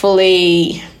not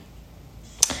fully,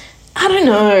 I don't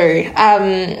know.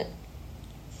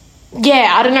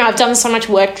 I don't know. I've done so much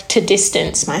work to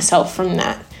distance myself from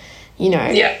that,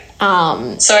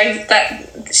 So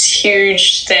that's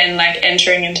huge then, like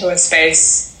entering into a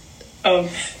space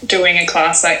of doing a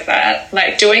class like that.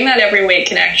 Like doing that every week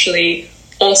can actually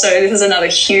also, this is another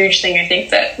huge thing I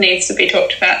think that needs to be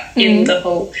talked about in the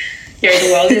whole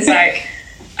yoga world is like,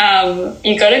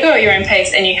 you got to go at your own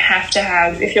pace, and you have to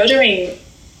have, if you're doing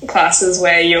classes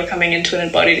where you're coming into an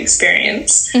embodied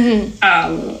experience, and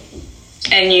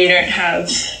you don't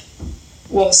have,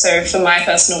 so for my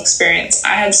personal experience,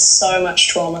 I had so much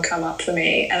trauma come up for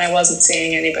me, and I wasn't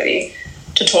seeing anybody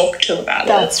to talk to about it.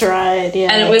 That's right,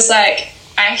 yeah. And it was like,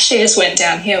 I actually just went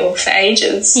downhill for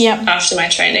ages after my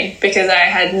training, because I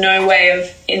had no way of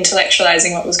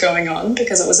intellectualizing what was going on,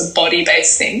 because it was a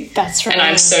body-based thing. That's right. And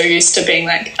I'm so used to being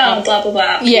like, blah, blah,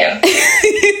 blah. Yeah.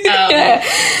 No,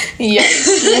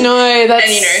 that's...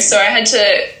 And, so I had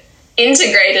to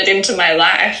integrate it into my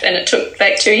life, and it took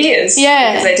like 2 years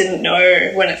because I didn't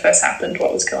know when it first happened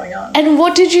what was going on. And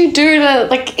what did you do to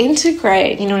like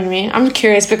integrate, you know what I mean? I'm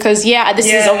curious because this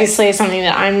is obviously something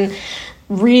that I'm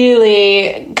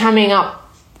really coming up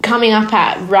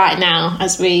at right now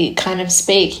as we kind of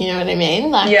speak, you know what I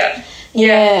mean? Like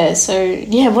so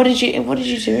what did you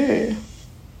do?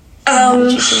 How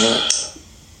did you do it?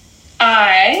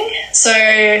 So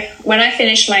when I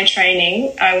finished my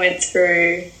training, I went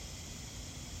through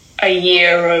a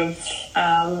year of,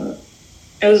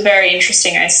 it was very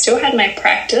interesting. I still had my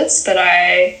practice,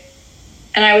 I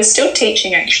was still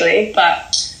teaching actually,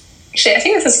 but actually I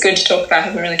think this is good to talk about. I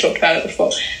haven't really talked about it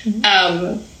before.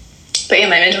 Mm-hmm. But yeah,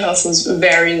 my mental health was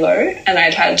very low, and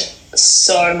I'd had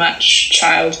so much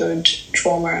childhood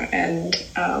trauma and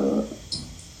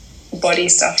body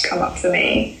stuff come up for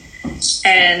me.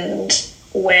 And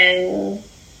when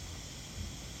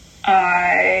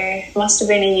I must have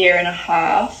been a year and a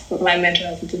half, my mental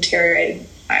health had deteriorated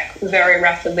like very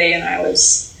rapidly, and it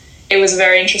was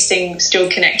very interesting still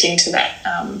connecting to that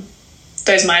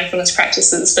those mindfulness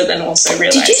practices, but then also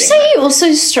realizing. Did you say you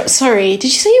also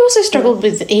struggled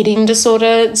with eating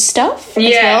disorder stuff as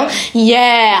well?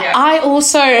 Yeah. I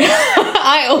also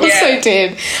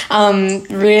did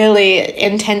really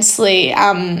intensely,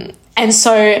 and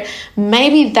so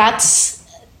maybe that's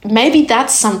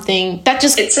something that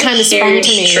just kind of sprung to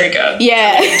me. Trigger,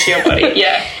 into your body,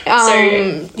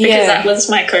 because that was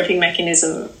my coping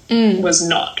mechanism, was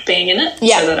not being in it,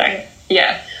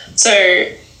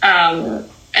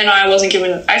 and I wasn't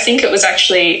given. I think it was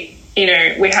actually,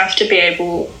 we have to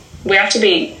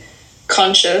be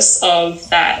conscious of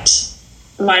that.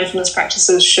 Mindfulness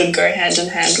practices should go hand in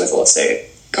hand with also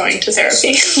going to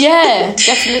therapy. Yeah,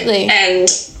 definitely. And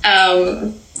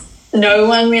no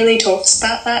one really talks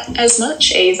about that as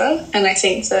much either. And I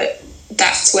think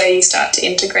that's where you start to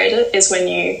integrate it, is when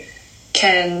you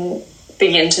can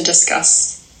begin to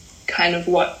discuss kind of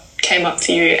what came up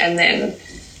for you, and then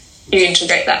you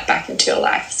integrate that back into your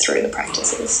life through the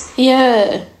practices.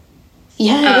 Yeah.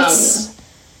 Yeah.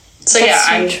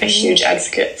 I'm a huge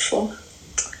advocate for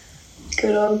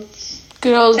good old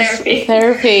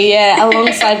therapy, yeah,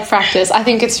 alongside practice. I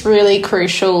think it's really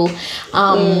crucial,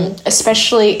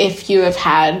 especially if you have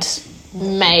had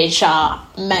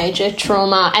major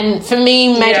trauma. And for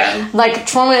me,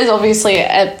 trauma is obviously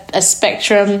a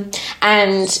spectrum,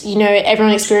 and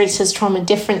everyone experiences trauma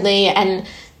differently, and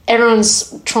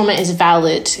everyone's trauma is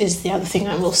valid, is the other thing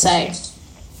I will say.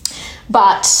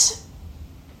 But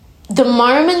the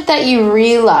moment that you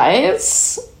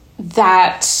realize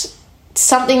that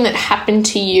something that happened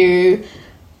to you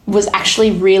was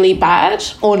actually really bad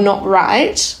or not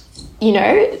right,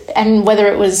 and whether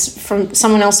it was from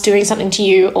someone else doing something to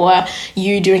you, or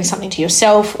you doing something to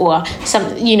yourself, or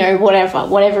something,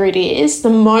 whatever it is, the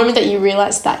moment that you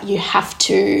realize that you have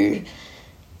to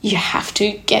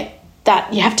get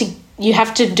that, you have to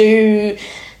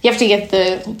get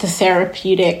the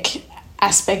therapeutic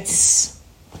aspects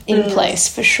in place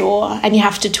for sure, and you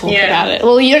have to talk about it.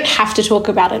 Well, you don't have to talk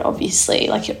about it, obviously,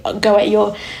 like, go at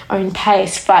your own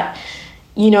pace, but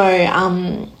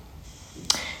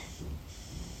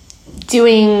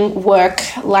doing work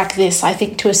like this, I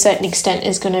think to a certain extent,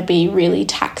 is going to be really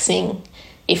taxing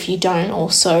if you don't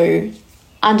also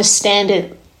understand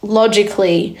it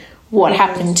logically, what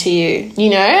happened to you,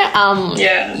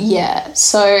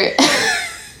 so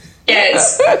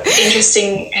it's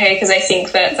interesting, because I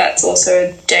think that's also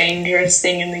a dangerous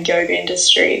thing in the yoga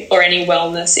industry, or any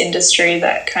wellness industry,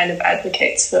 that kind of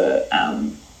advocates for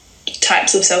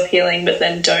types of self-healing, but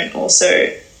then don't also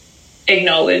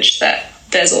acknowledge that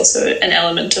there's also an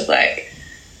element of like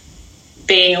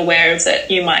being aware of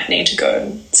that you might need to go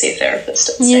and see a therapist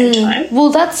at the same time. Well,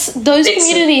 those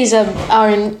communities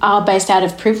are based out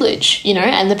of privilege,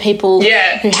 and the people who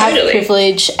have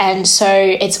privilege, and so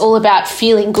it's all about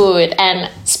feeling good and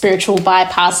spiritual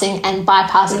bypassing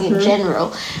in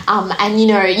general. And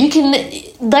you can,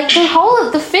 like,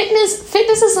 the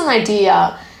fitness is an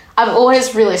idea I've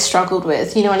always really struggled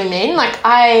with, you know what I mean? Like,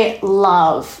 I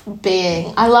love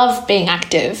being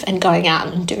active and going out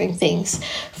and doing things,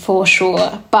 for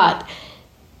sure, but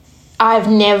I've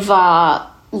never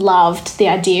loved the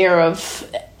idea of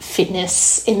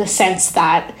fitness in the sense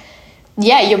that,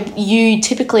 you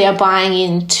typically are buying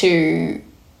into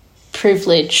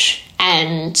privilege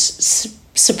and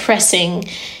suppressing,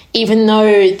 even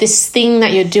though this thing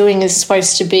that you're doing is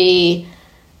supposed to be,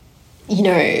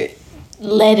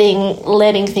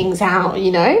 letting things out,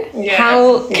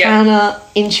 how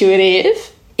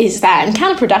counterintuitive is that, and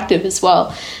counterproductive as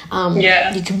well.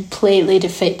 You completely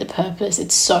defeat the purpose.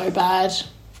 It's so bad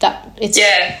that it's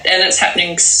and it's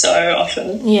happening so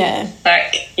often.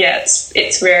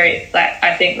 It's very, like,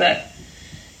 I think that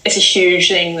it's a huge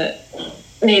thing that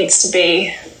needs to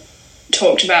be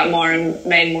talked about more and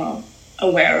made more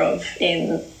aware of,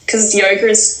 because yoga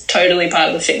is totally part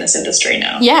of the fitness industry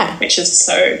now, which is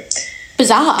so.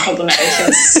 bizarre. problematic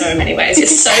in so many ways.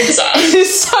 It's so bizarre.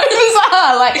 It's so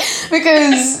bizarre, like,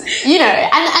 because, you know,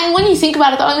 and when you think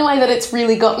about it, the only way that it's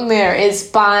really gotten there is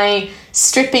by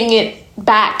stripping it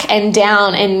back and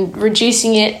down and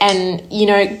reducing it and, you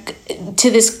know,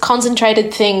 to this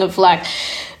concentrated thing of like,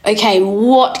 okay,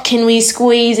 what can we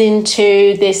squeeze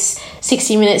into this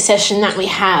 60-minute session that we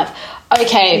have?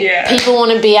 Okay, people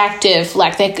want to be active.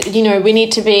 Like, they, you know, we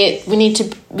need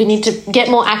to get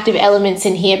more active elements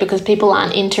in here because people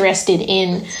aren't interested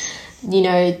in, you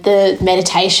know, the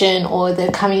meditation or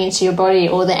the coming into your body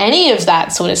or the any of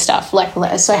that sort of stuff. Like,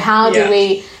 so how do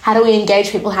we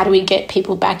engage people? How do we get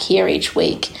people back here each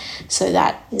week so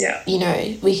that you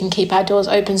know, we can keep our doors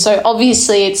open? So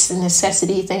obviously it's a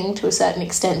necessity thing to a certain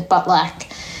extent, but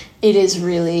like, it is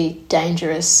really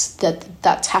dangerous that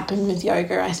that's happened with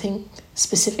yoga, I think,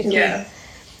 specifically. Yeah.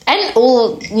 And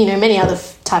all, you know, many other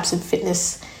types of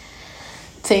fitness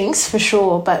things for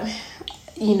sure. But,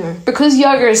 you know, because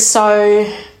yoga is so,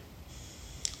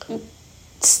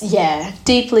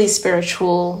 deeply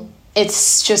spiritual,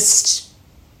 it's just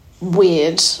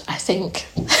weird, I think.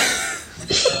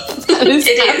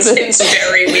 It's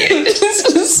very weird. This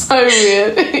is so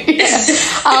weird.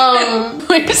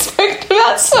 We've spoken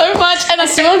about so much and I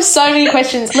still have so many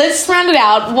questions. Let's round it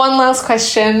out. One last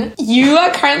question. You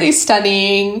are currently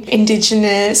studying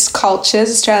Indigenous cultures,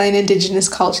 Australian Indigenous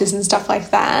cultures and stuff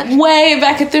like that. Way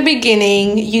back at the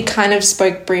beginning, you kind of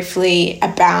spoke briefly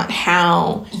about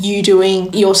how you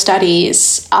doing your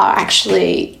studies are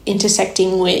actually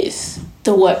intersecting with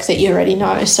the work that you already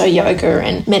know, so yoga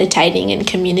and meditating and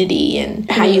community and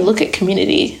how you look at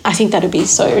community. I think that would be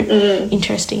so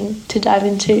interesting to dive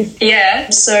into.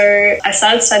 Yeah, so I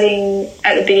started studying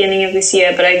at the beginning of this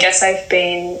year, but I guess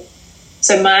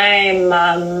so my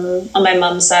mum, on my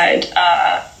mum's side,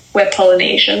 we're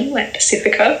Polynesian, like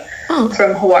Pacifica,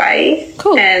 from Hawaii.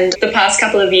 Cool. And the past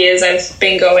couple of years I've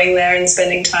been going there and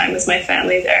spending time with my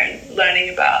family there and learning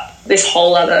about this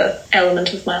whole other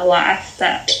element of my life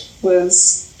that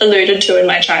was alluded to in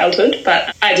my childhood,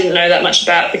 but I didn't know that much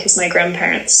about because my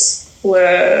grandparents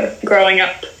were growing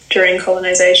up during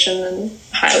colonisation and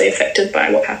highly affected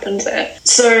by what happened there.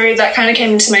 So that kind of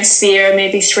came into my sphere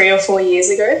maybe 3 or 4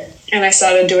 years ago, and I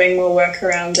started doing more work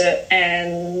around it,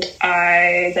 and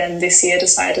I then this year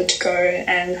decided to go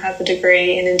and have a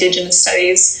degree in Indigenous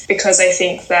Studies because I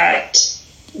think that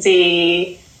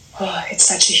it's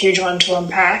such a huge one to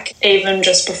unpack. Even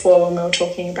just before when we were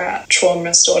talking about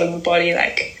trauma stored in the body,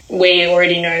 like we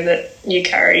already know that you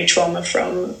carry trauma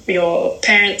from your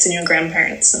parents and your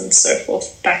grandparents and so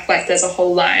forth back. Like there's a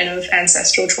whole line of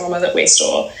ancestral trauma that we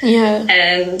store. Yeah.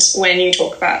 And when you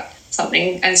talk about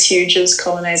something as huge as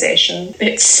colonisation,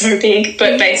 it's so big.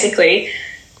 But basically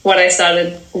what I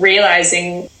started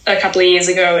realising a couple of years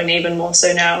ago and even more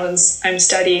so now as I'm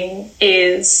studying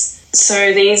is,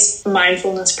 so these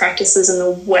mindfulness practices in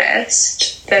the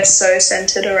West, they're so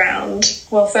centered around,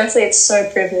 well, firstly, it's so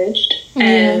privileged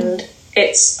and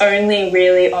it's only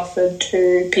really offered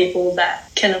to people that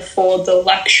can afford the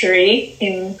luxury,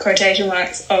 in quotation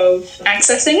marks, of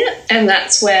accessing it. And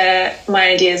that's where my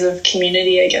ideas of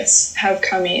community, I guess, have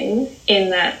come in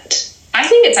that I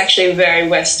think it's actually a very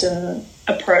Western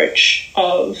approach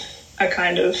of a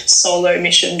kind of solo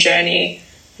mission journey.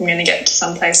 I'm going to get to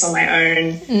some place on my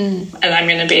own and I'm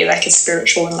going to be like a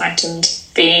spiritual enlightened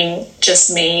being,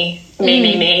 just me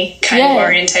kind of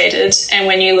orientated. And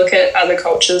when you look at other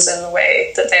cultures and the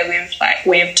way that they live, like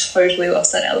we have totally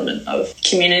lost that element of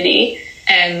community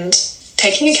and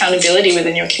taking accountability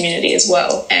within your community as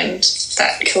well, and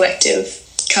that collective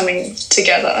coming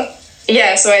together.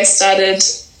 Yeah, so I started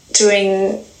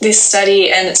doing this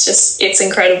study and it's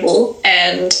incredible,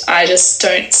 and I just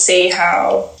don't see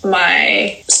how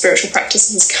my spiritual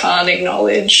practices can't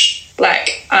acknowledge,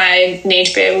 like I need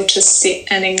to be able to sit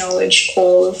and acknowledge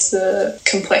all of the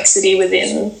complexity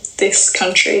within this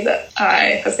country that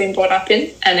I have been brought up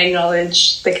in, and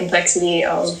acknowledge the complexity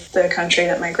of the country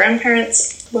that my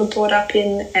grandparents were brought up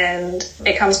in. And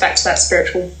it comes back to that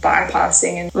spiritual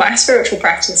bypassing, and my spiritual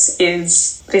practice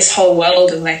is this whole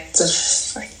world and like the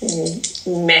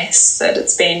fucking mess that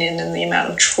it's been in and the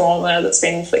amount of trauma that's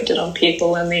been inflicted on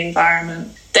people and the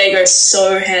environment. They go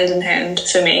so hand in hand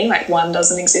for me, like one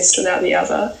doesn't exist without the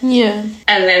other. Yeah.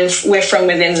 And then we're from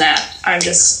within that, I'm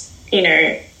just, you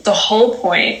know, the whole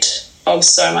point of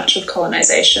so much of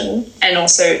colonisation, and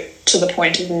also to the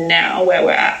point of now where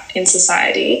we're at in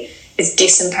society, is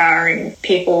disempowering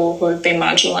people who have been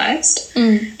marginalised.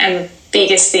 And the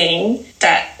biggest thing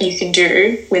that you can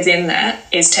do within that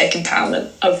is take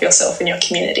empowerment of yourself and your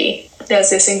community. There's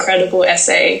this incredible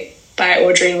essay by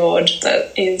Audre Lorde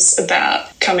that is about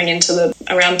coming into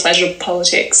around pleasure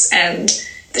politics, and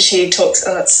she talks,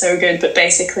 that's so good, but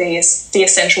basically the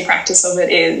essential practice of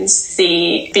it is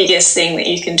the biggest thing that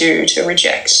you can do to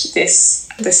reject this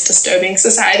disturbing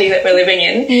society that we're living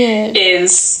in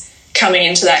is coming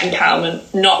into that empowerment,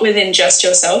 not within just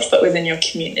yourself, but within your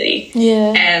community.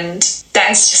 Yeah. And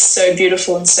that's just so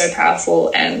beautiful and so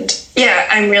powerful. And yeah,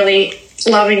 I'm really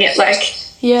loving it. Like,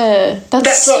 yeah,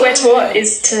 that's what we're taught,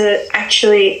 is to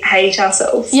actually hate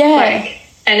ourselves. Yeah. Like,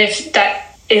 and if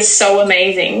that is so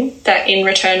amazing that in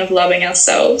return of loving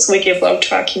ourselves, we give love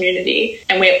to our community,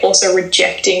 and we're also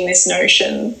rejecting this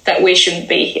notion that we shouldn't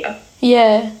be here.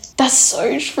 Yeah. That's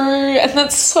so true, and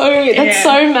that's so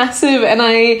massive, and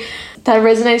that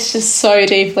resonates just so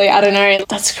deeply. I don't know,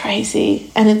 that's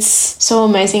crazy, and it's so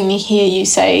amazing to hear you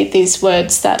say these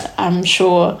words that I'm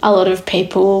sure a lot of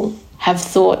people have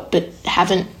thought but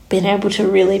haven't been able to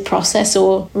really process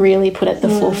or really put at the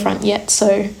forefront yet.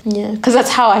 So yeah, because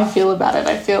that's how I feel about it.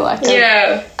 I feel like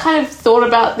I've kind of thought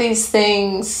about these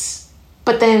things,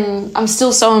 but then I'm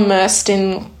still so immersed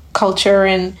in culture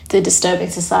and the disturbing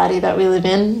society that we live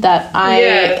in that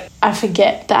I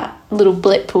forget that little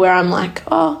blip where I'm like,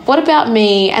 oh, what about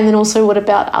me? And then also, what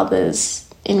about others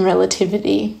in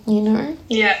relativity, you know?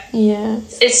 Yeah. Yeah.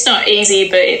 It's not easy,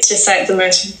 but it's just like the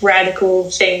most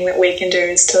radical thing that we can do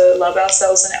is to love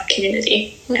ourselves and our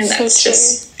community. That's so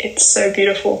just, it's so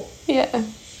beautiful. Yeah.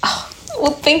 Oh,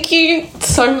 well, thank you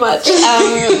so much,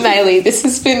 Maylee. This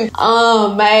has been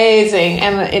amazing,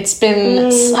 and it's been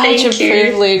such a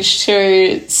privilege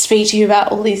to speak to you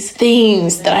about all these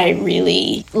things that I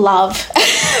really love.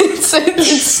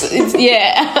 it's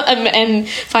and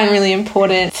find really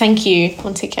important. Thank you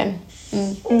once again.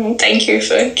 Thank you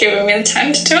for giving me the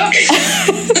time to talk.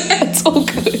 It's all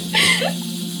good.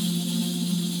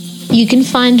 You can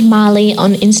find Marley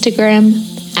on Instagram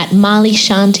at Marley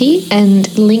Shanti, and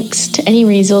links to any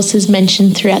resources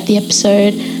mentioned throughout the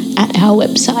episode at our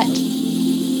website.